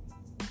 man.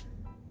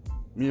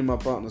 Me and my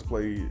partners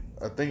played,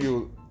 I think it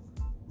was,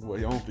 well,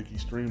 I don't think he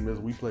streamed this.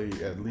 We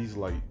played at least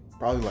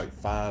probably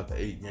 5 to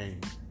 8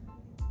 games.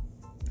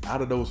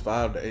 Out of those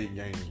 5 to 8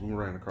 games, we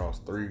ran across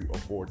 3 or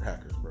 4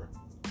 hackers, bro.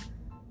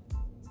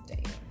 Damn.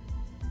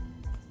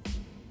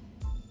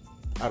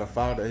 Out of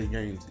 5 to 8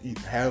 games,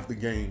 half the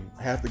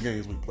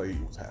games we played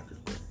was hackers,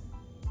 bro.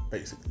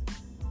 Basically.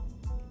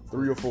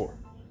 3 or 4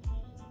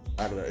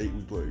 out of the 8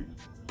 we played.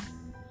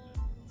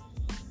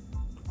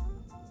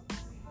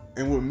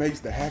 And what makes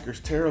the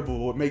hackers terrible,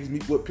 what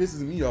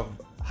pisses me off,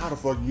 how the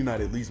fuck you not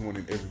at least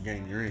winning every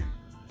game you're in?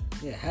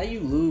 Yeah, how you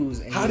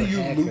lose and how do you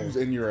hacker? lose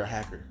and you're a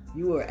hacker?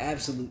 You are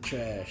absolute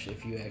trash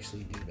if you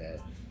actually do that.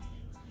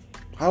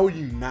 How are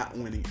you not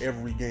winning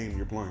every game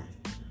you're playing?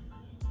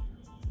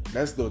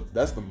 That's the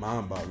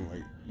mind-boggling.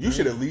 Like, you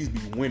should at least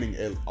be winning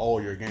at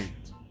all your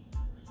games.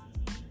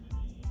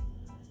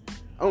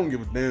 I don't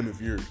give a damn if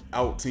you're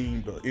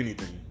out-teamed or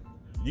anything.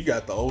 You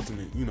got the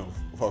ultimate, you know,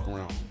 fuck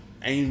around.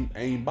 Aim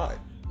bot.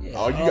 Yeah,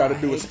 all you gotta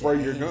do is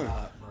spray your gun.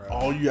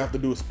 All you have to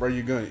do is spray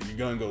your gun. Your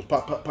gun goes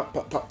pop, pop, pop,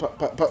 pop, pop, pop,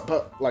 pop, pop,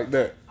 pop, like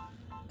that.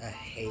 I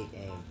hate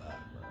aimbot,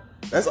 bro.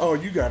 That's all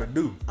you gotta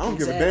do. I don't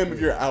give a damn if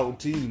Exactly. you're out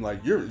team.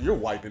 Like you're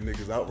wiping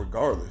niggas out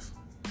regardless.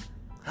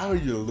 How are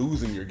you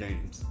losing your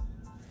games?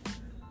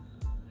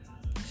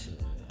 Shit.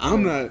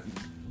 I'm not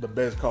the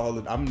best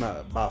caller. I'm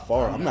not by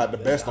far. I'm not the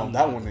best on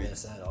that one. I'm not the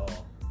best at all.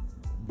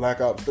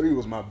 Black Ops 3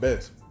 was my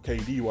best,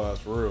 KD wise,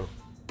 for real.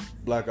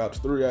 Black Ops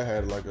 3, I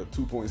had like a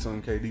 2 point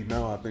something KD.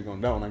 Now I think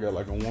on that one I got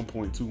like a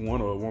 1.21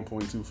 or a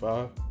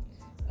 1.25.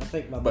 I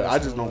think my But best I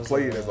just one don't was,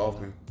 play it as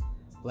often.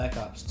 Black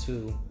Ops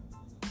 2.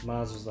 Mine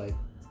was like,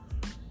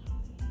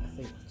 I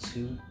think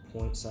 2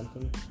 point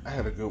something. I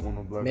had a good one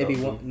on Black Maybe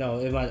Ops 2. one. No,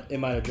 it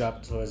might have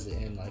dropped towards the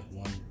end, like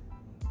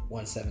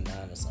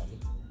 179 or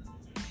something.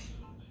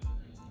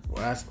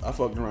 Well, I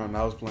fucked around and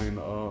I was playing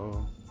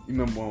you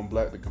remember on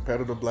the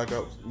competitive Black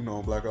Ops,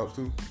 on Black Ops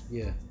 2?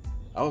 Yeah.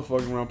 I was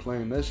fucking around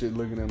playing that shit,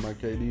 looking at my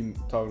KD,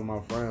 talking to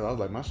my friends. I was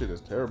like, my shit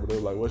is terrible. They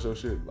were like, what's your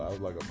shit? I was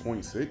like a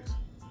 0.6.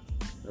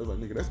 They was like,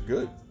 nigga, that's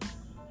good.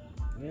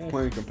 Yeah.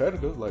 Playing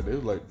competitive, like they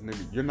was like,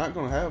 nigga, you're not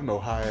gonna have no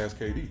high ass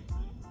KD.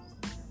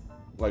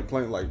 Like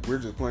playing, like we're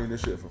just playing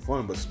this shit for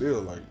fun, but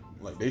still, like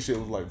they shit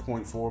was like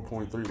 0.4,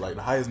 0.3. Like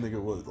the highest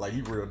nigga was like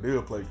he real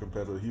deal played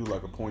competitive. He was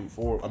like a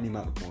 0.4. I mean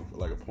not a 0.4,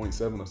 like a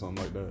 0.7 or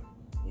something like that.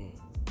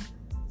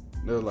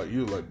 They were like,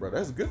 you was like, bro,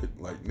 that's good.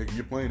 Like nigga,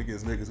 you're playing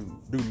against niggas who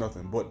do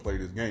nothing but play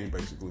this game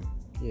basically.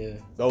 Yeah.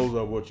 Those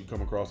are what you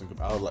come across.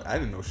 I was like, I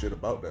didn't know shit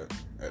about that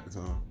at the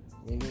time.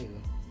 Me neither.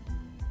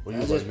 But you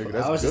was like, nigga,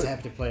 that's I was good. just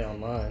happy to play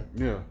online.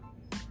 Yeah.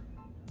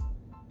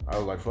 I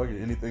was like, fuck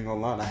it, anything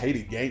online. I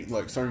hated game,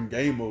 like certain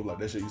game modes, like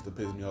that shit used to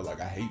piss me off. Like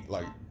I hate,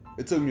 like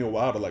it took me a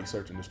while to like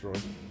search and destroy.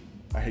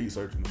 I hate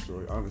search and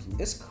destroy, honestly.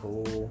 It's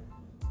cool.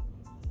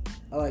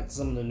 I like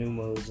some of the new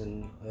modes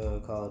in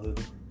Call of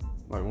Duty.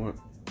 Like what?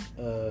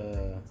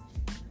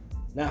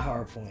 Not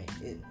Hardpoint.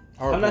 Hardpoint's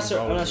I'm not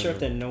always sure if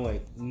been they're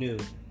new.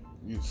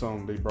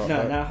 Something they brought No,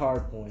 back. not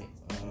Hardpoint.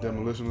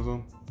 Demolition or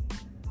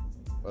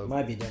something.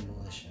 Might be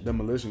Demolition.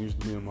 Demolition used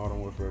to be in Modern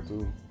Warfare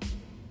too.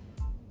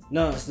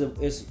 No,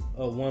 it's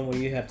one where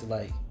you have to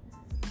like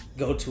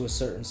go to a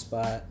certain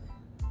spot.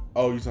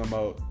 Oh, you talking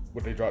about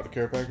what they dropped the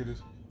care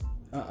packages?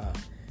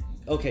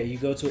 Okay, you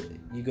go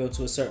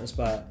to a certain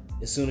spot.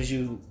 As soon as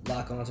you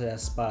lock onto that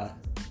spot,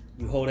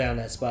 you hold down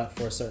that spot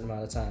for a certain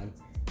amount of time.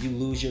 You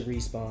lose your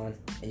respawn,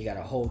 and you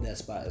gotta hold that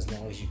spot as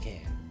long as you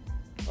can.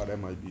 Oh, that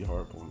might be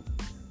Hardpoint.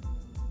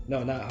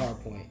 No, not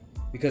Hardpoint.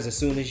 Because as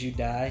soon as you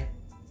die,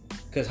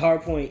 because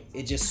Hardpoint,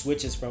 it just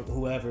switches from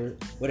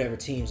whatever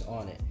team's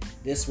on it.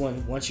 This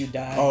one, once you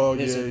die,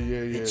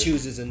 it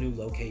chooses a new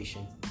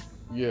location.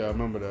 Yeah, I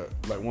remember that.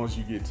 Like once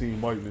you get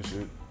team wiped and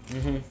shit.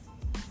 Mm-hmm.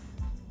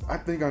 I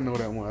think I know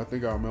that one. I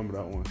think I remember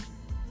that one.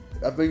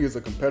 I think it's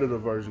a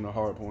competitive version of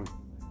Hardpoint.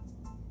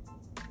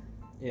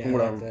 Yeah,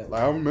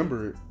 I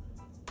remember it.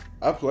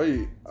 I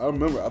played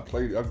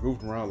it. I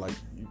goofed around. Like,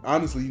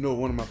 honestly, you know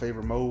what one of my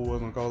favorite modes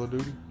was on Call of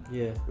Duty?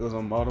 Yeah. It was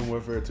on Modern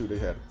Warfare 2. They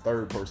had a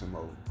third person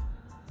mode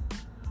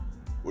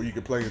where you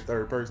could play in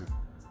third person.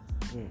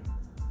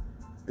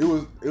 It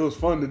was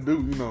fun to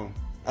do,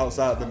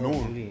 outside the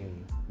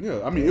norm.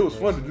 Yeah, I mean, it was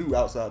fun to do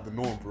outside the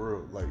norm for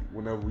real. Like,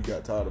 whenever we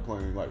got tired of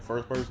playing, like,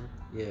 first person.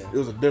 Yeah. It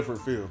was a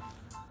different feel.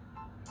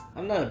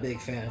 I'm not a big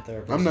fan of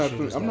third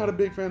person. I'm not a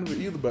big fan of it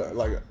either, but,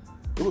 like,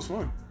 it was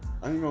fun.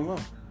 I ain't gonna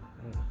lie.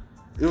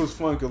 It was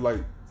fun because,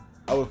 like,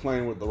 I was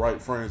playing with the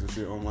right friends and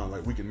shit online.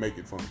 Like, we can make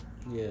it fun.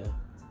 Yeah.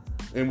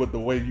 And with the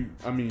way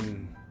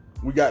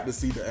we got to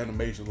see the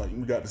animation. Like,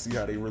 we got to see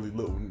how they really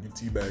look when you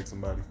teabag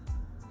somebody.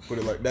 Put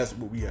it like, that's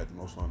what we had the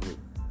most fun with.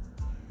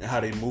 And how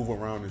they move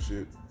around and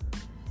shit.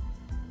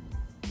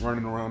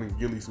 Running around in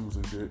ghillie suits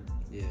and shit.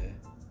 Yeah.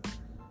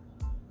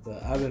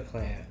 But I've been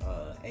playing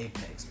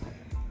Apex,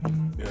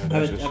 man. Yeah, I've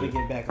been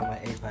getting back on my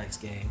Apex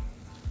game.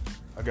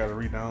 I gotta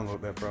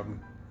re-download that probably.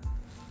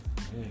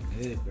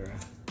 Good, bro.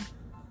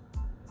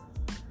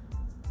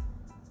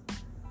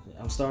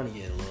 I'm starting to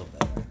get a little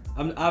better.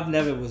 I've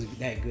never was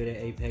that good at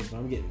Apex, but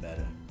I'm getting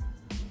better.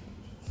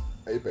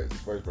 Apex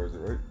is first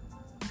person,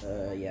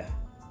 right? Yeah.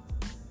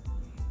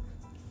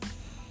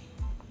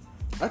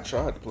 I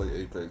tried to play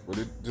Apex, but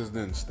it just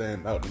didn't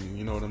stand out to me.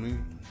 You know what I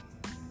mean?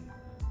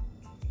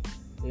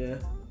 Yeah.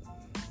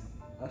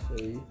 I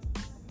feel you.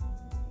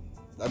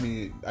 I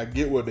mean, I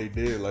get what they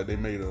did. Like, they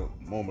made a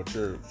more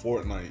mature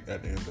Fortnite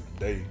at the end of the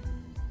day.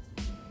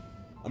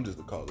 I'm just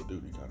a Call of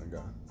Duty kind of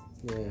guy.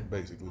 Yeah.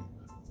 Basically.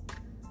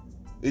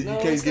 It's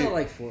not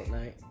like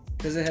Fortnite.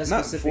 Because it has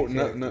specific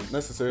characters. Not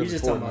necessarily You're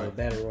just talking about a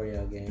battle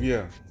royale game.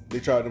 Yeah. They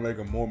tried to make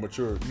them more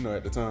mature,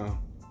 at the time.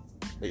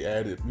 They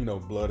added,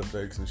 blood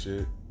effects and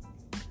shit.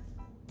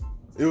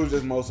 It was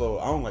just more so,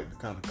 I don't like the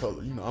kind of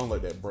color. I don't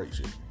like that bright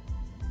shit.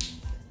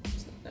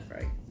 It's not that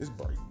bright. It's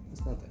bright.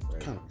 It's not that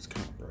bright. It's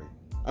kind of bright.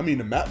 I mean,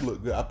 the map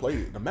looked good. I played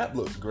it. The map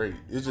looks great.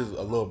 It's just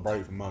a little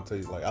bright for my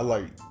taste. Like, I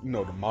like,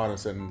 the modern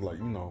setting, like,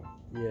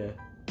 Yeah.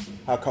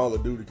 how Call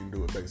of Duty can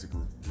do it,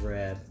 basically.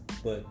 Drab,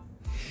 but...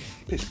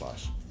 Pitch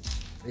posh.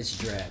 It's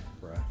drab,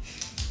 bro.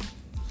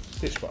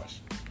 Pitch posh.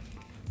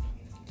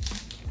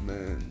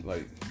 Man,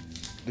 like,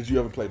 did you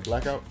ever play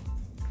Blackout?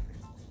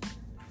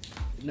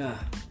 Nah.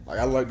 Like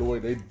I like the way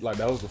they like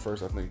that was the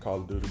first I think Call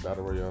of Duty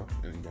Battle Royale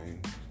in the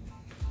game.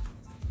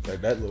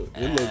 Like it looked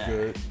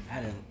good. I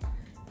didn't.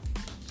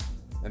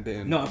 And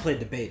then no, I played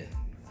the beta.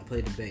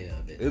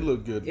 Of it. It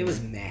looked good. It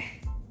was meh.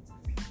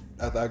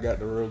 After I got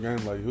the real game,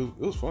 like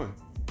it was fun.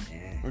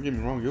 Don't get me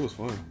wrong, it was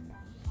fun.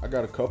 I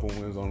got a couple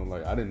wins on it.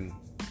 Like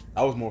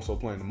I was more so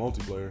playing the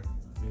multiplayer.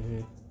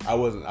 Mm-hmm. I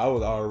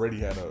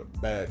already had a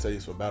bad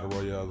taste for battle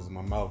royales in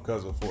my mouth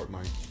because of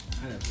Fortnite.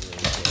 I never really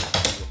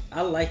played.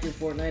 I liked it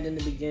Fortnite in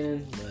the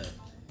beginning, but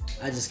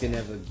I just could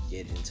never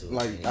get into it.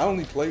 Like I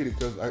only played it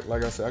because,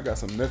 like I said, I got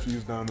some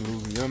nephews down in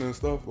Louisiana and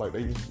stuff. Like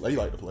they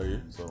like to play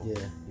it, so yeah,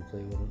 you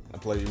play with them. I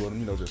play with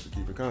them, just to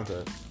keep in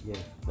contact. Yeah.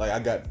 Like I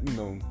got,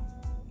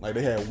 like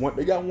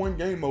they got one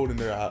game mode in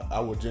there. I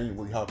would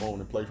genuinely hop on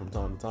and play from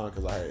time to time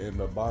because I had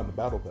ended up buying the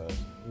battle pass,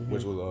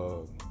 which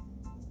was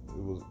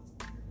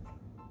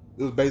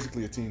it was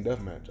basically a team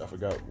deathmatch. I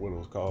forgot what it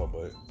was called,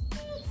 but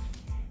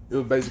it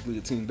was basically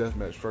a team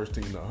deathmatch. First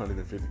team to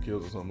 150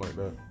 kills or something like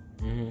that.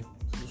 Mm-hmm.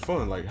 It was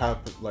fun. Like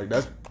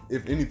that's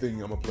if anything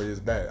I'm gonna play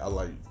is that. I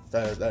like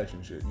fast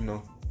action shit.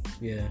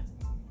 Yeah.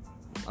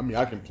 I mean,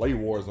 I can play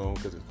Warzone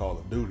because it's Call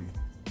of Duty,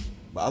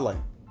 but I like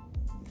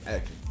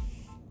action.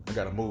 I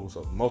gotta move,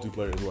 so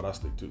multiplayer is what I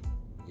stick to.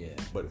 Yeah.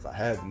 But if I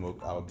had to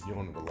move, I would be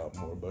on it a lot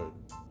more. But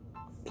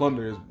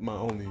Plunder is my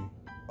only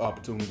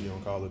opportunity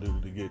on Call of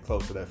Duty to get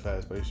close to that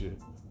fast-paced shit.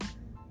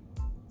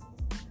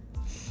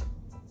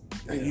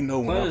 Yeah.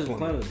 And when I Plunder,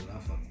 Plunder's what I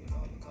fuck with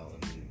on Call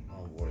of Duty,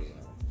 on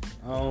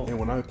Warzone. And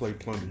when I play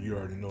Plunder, you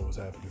already know what's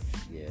happening.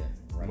 Yeah,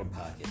 running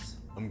pockets.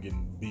 I'm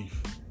getting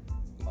beef.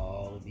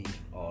 All the beef,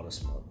 all the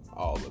smoke.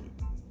 All of it.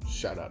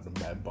 Shout out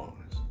to Matt Barnes.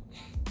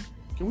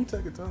 Can we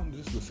take a time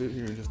just to sit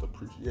here and just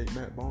appreciate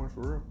Matt Barnes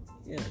for real?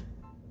 Yeah.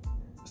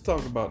 Let's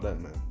talk about that,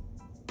 man.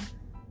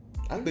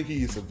 I think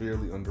he is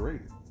severely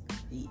underrated.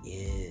 He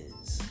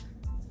is.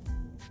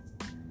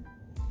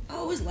 I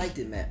always liked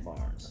it, Matt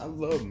Barnes. I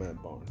love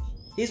Matt Barnes.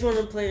 He's one of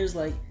them players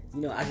like,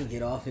 I can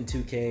get off in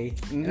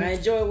 2K, and I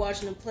enjoy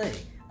watching him play.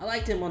 I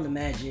liked him on the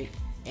Magic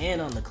and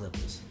on the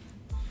Clippers.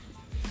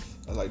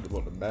 I liked him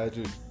on the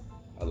Magic.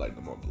 I liked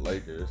him on the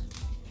Lakers.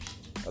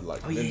 I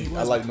liked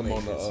him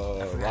on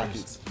the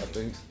Rockets, I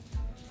think.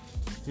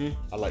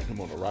 I liked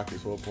him on the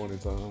Rockets for a point in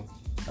time.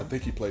 I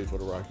think he played for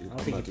the Rockets.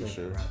 I'm not too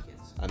sure.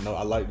 I know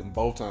I liked him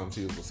both times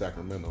he was with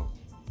Sacramento.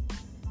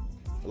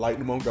 I liked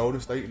him on Golden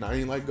State, and I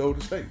ain't like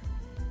Golden State.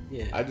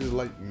 Yeah. I just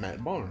like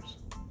Matt Barnes.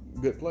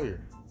 Good player.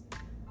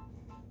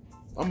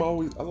 I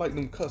like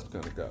them cusp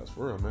kind of guys,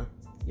 for real, man.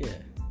 Yeah.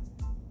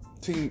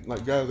 Team,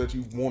 like guys that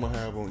you want to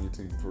have on your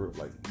team, for real.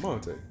 Like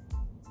Monte.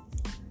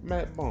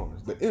 Matt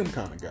Barnes. The M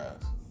kind of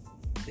guys.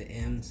 The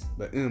M's?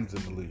 The M's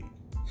in the league.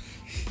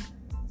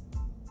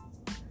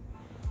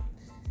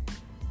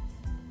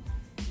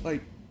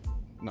 Like,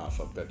 nah,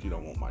 fuck that. You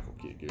don't want Michael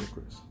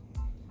Kidd-Gilchrist.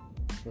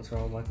 What's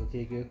wrong with Michael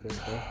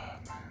Kidd-Gilchrist, bro?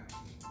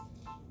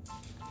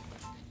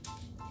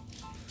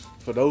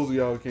 For those of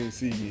y'all who can't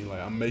see me, like,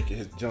 I'm making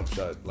his jump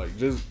shot. Like,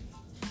 just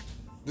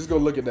go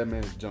look at that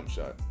man's jump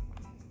shot.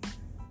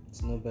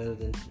 It's no better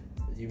than...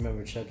 You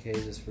remember Chuck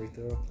Hayes' free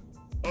throw?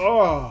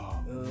 Oh,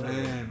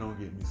 man, don't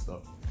get me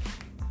stuck.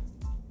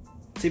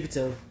 Tip it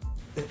toe.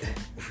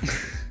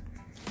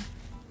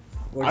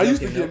 I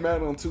used to get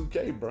mad on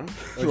 2K, bro. Or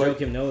like,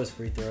 Joakim Noah's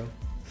free throw.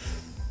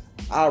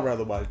 I'd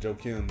rather watch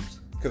Joakim's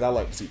because I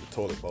like to see the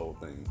toilet bowl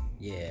thing.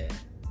 Yeah.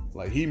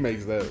 Like, he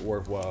makes that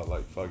worthwhile.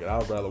 Like, fuck it.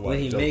 I'd rather watch when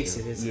he Joakim. makes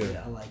it, it's good.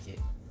 I like it.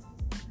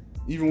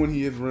 Even when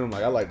he hits rim,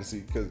 like, I like to see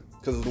because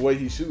of the way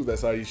he shoots,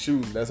 that's how he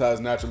shoots. That's how it's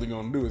naturally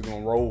going to do. It's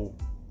going to roll.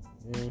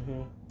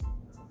 Mm-hmm.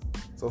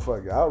 So,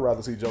 fuck it. I'd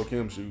rather see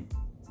Joakim shoot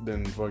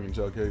than fucking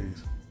Chuck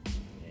Hayes.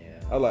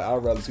 Yeah.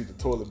 I'd rather see the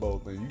toilet bowl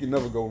thing. You can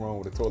never go wrong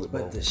with a toilet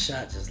bowl. But the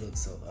shot just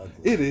looks so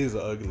ugly. It is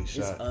an ugly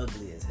shot. It's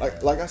ugly as hell.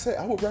 Like I said,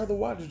 I would rather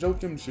watch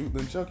Joakim shoot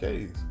than Chuck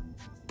Hayes.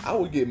 I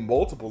would get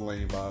multiple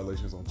lane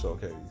violations on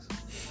Chuck Hayes.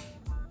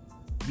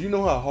 Do you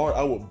know how hard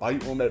I would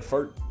bite on that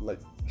first, like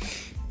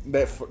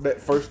that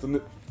first?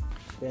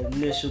 That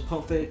initial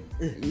pump fake.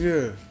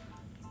 Yeah.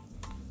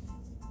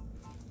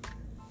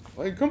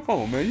 Like, come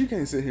on, man. You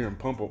can't sit here and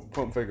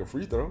pump fake a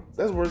free throw.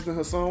 That's worse than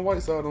Hassan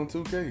Whiteside on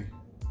 2K.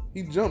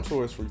 He jumps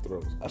for his free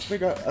throws. I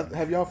think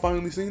have y'all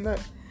finally seen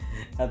that?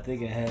 I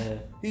think I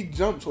have. He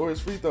jumps for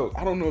his free throws.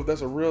 I don't know if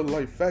that's a real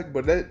life fact,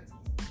 but that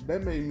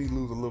made me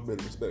lose a little bit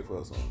of respect for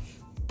Hassan.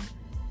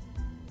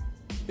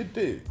 It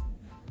did.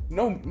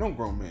 No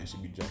grown man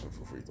should be jumping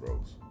for free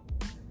throws.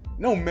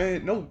 No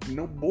man, no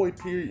boy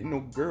period,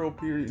 no girl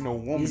period, no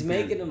woman. He's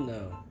period. making them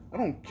though. I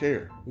don't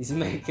care. He's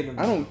making them.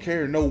 I don't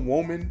care. No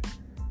woman,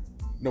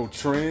 no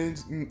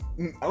trans.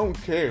 I don't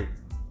care.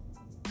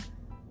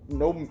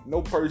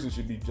 No person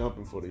should be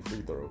jumping for their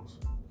free throws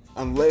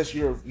unless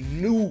you're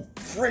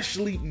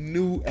freshly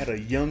new at a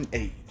young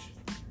age.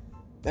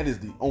 That is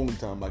the only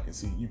time I can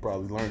see you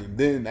probably learning.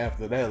 Then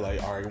after that,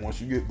 like, all right, once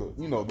you get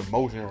the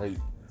motion rate,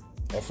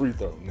 a free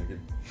throw, nigga.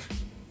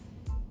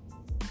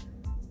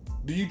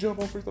 Do you jump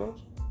on free throws?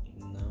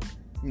 No.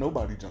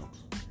 Nobody jumps.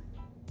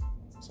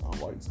 Hassan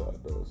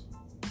Whiteside does.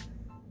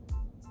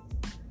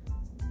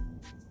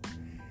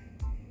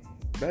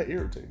 That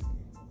irritated me.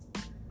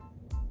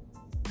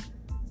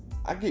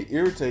 I get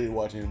irritated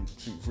watching him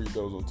shoot free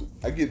throws on two.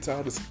 I get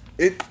tired of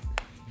it.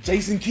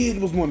 Jason Kidd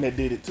was one that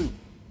did it too.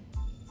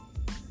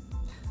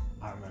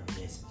 I remember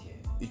Jason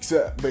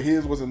Kidd. But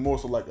his wasn't more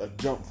so like a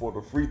jump for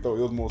the free throw.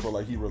 It was more so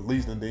like he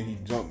released and then he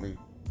jumped and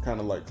kind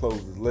of like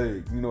closed his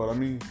leg. You know what I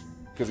mean?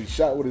 Because he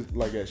shot with his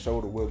like at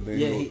shoulder width.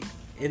 Then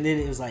and then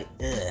it was like,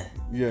 ugh.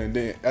 Yeah, and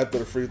then after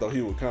the free throw,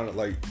 he would kind of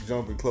like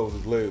jump and close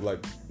his leg,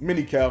 like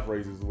mini calf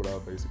raises is what I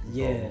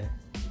basically call them.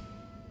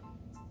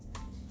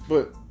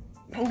 But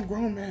no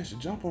grown man should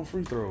jump on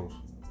free throws.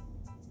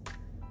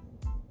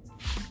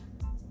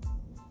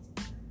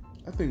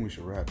 I think we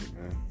should wrap it,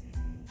 man.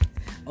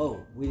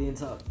 Oh, we didn't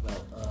talk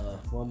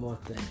about one more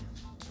thing.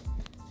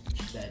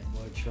 That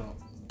boy Trump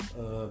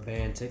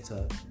banned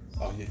TikTok.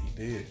 Oh yeah, he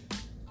did.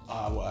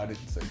 Well, I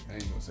didn't say. I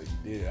ain't gonna say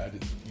he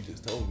did. You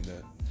just told me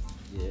that.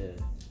 Yeah.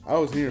 I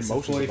was hearing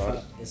motions about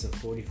it. It's a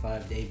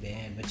 45-day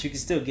ban, but you can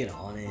still get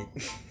on it.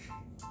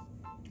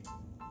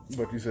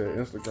 But you said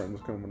Instagram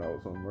was coming out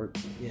with something, right?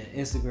 Yeah,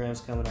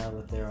 Instagram's coming out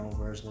with their own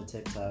version of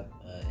TikTok,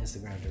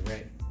 Instagram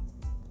Direct.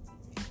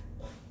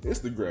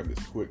 Instagram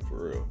is quick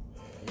for real.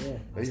 Yeah.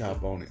 They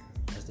hop on it.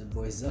 That's the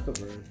boy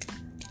Zuckerberg.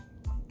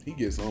 He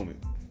gets on it.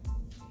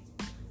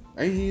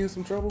 Ain't he in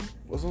some trouble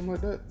or something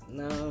like that?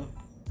 No.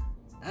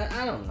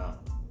 I don't know.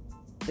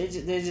 They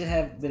just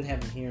have been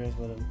having hearings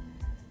with him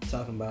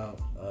talking about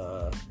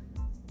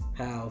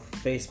how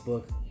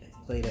Facebook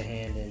played a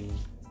hand in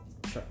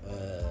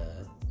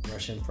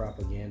Russian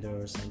propaganda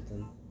or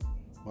something.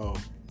 Oh.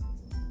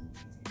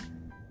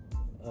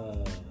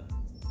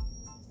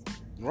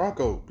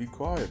 Rocco, be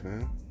quiet,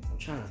 man.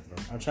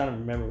 I'm trying to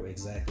remember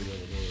exactly what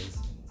it is.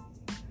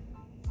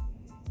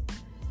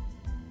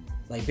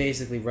 Like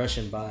basically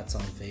Russian bots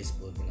on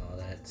Facebook and all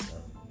that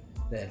stuff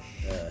that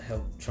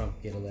helped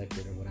Trump get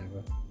elected or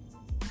whatever.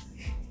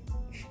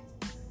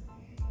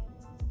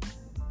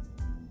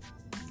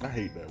 I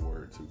hate that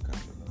word too, kind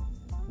of though.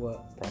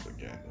 What?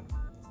 Propaganda.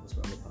 What's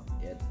wrong with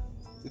propaganda?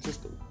 It's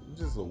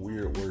just a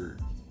weird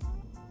word.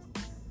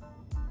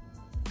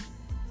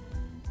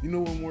 You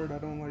know one word I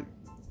don't like?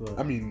 What?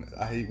 I mean,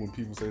 I hate when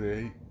people say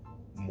they hate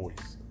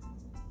moist.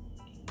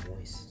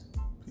 Moist.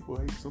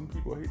 Some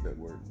people hate that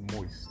word.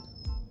 Moist.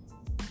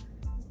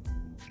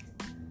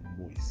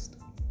 Moist.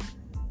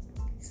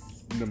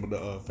 Remember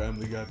the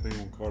Family Guy thing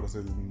when Carter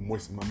said it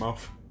moist in my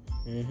mouth?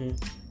 Mm-hmm.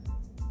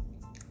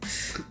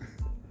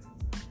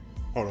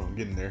 Hold on, I'm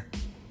getting there.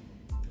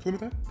 Come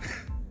with that?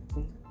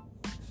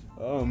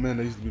 Oh man,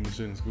 that used to be my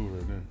shit in school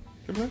right there.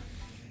 Come with that?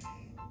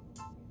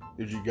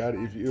 If you got it,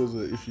 if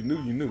you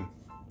knew, you knew.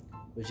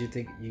 But you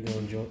think you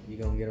gonna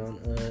get on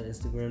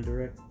Instagram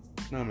Direct?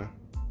 Nah, man.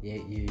 Yeah,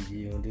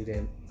 you don't do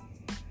that.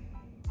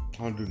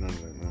 I don't do none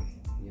of that, man.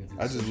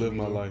 I just live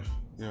my life.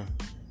 Yeah.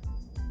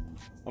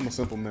 I'm a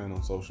simple man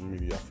on social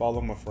media. I follow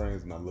my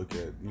friends and I look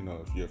at,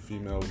 if you're a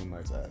female with a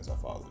nice ass, I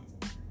follow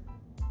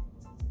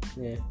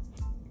you. Yeah.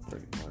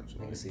 Pretty much.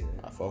 I can see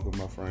that. I fuck with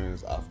my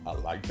friends. I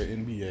like the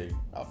NBA.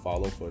 I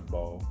follow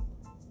football.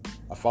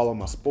 I follow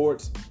my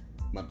sports.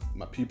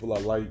 My people I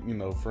like,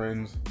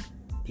 friends,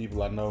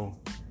 people I know.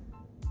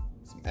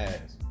 Some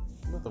ass.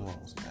 Nothing wrong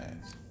with some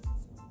ass.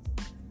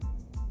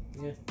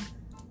 Yeah.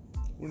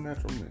 We're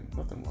natural men.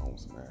 Nothing wrong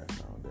with some ass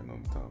now and then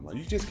on the time. Like,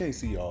 you just can't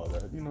see all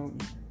that. You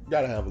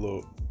gotta have a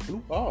little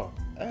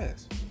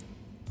ass.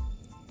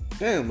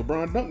 Damn,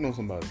 LeBron dunked on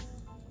somebody.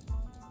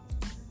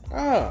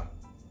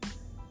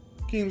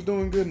 Keem's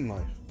doing good in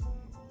life.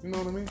 You know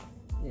what I mean?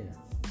 Yeah.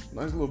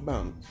 Nice little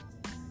balance.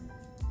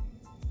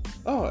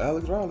 Oh,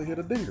 Alex Riley hit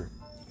a dinger.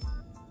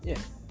 Yeah.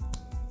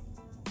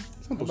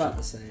 Simple about shit.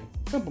 The same.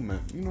 Simple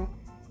man,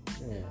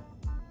 Yeah.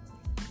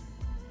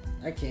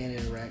 I can't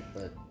interact,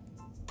 but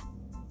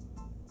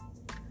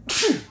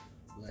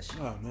bless you.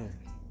 Oh man.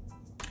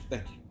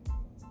 Thank you.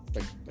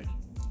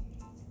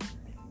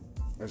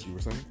 As you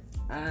were saying?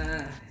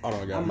 Hold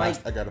on,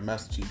 I got a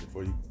master chief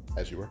for you.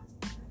 As you were.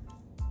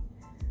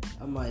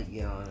 I might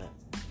get on it.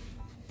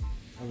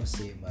 I'm gonna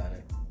see about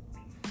it.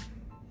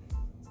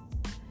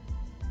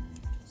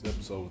 This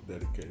episode was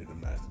dedicated to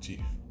Master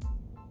Chief,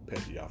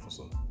 Petty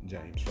Officer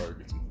James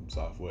Ferguson from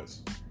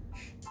Southwest.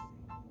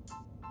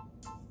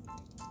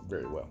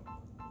 Very well.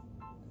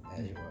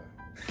 As you were.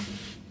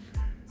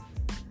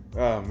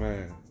 Oh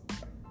man,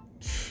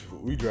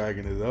 we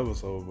dragging this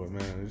episode, but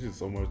man, it's just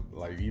so much.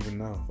 Like even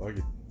now, fuck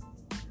it.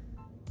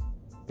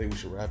 Think we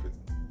should wrap it.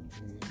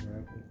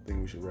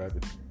 Think we should wrap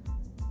it.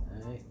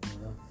 Alright,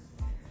 well.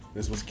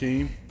 This was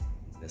Keem.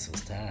 This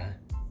was Ty.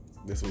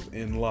 This was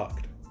In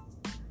Locked.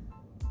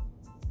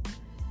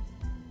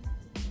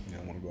 You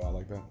don't want to go out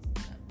like that?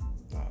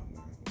 Oh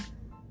man.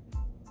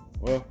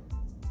 Well,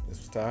 this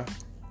was Ty.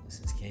 This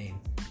is Keem.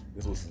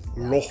 This was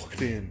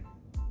Locked In.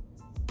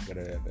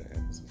 Gotta add that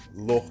emphasis.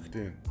 Locked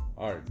In.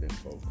 Alright then,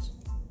 folks.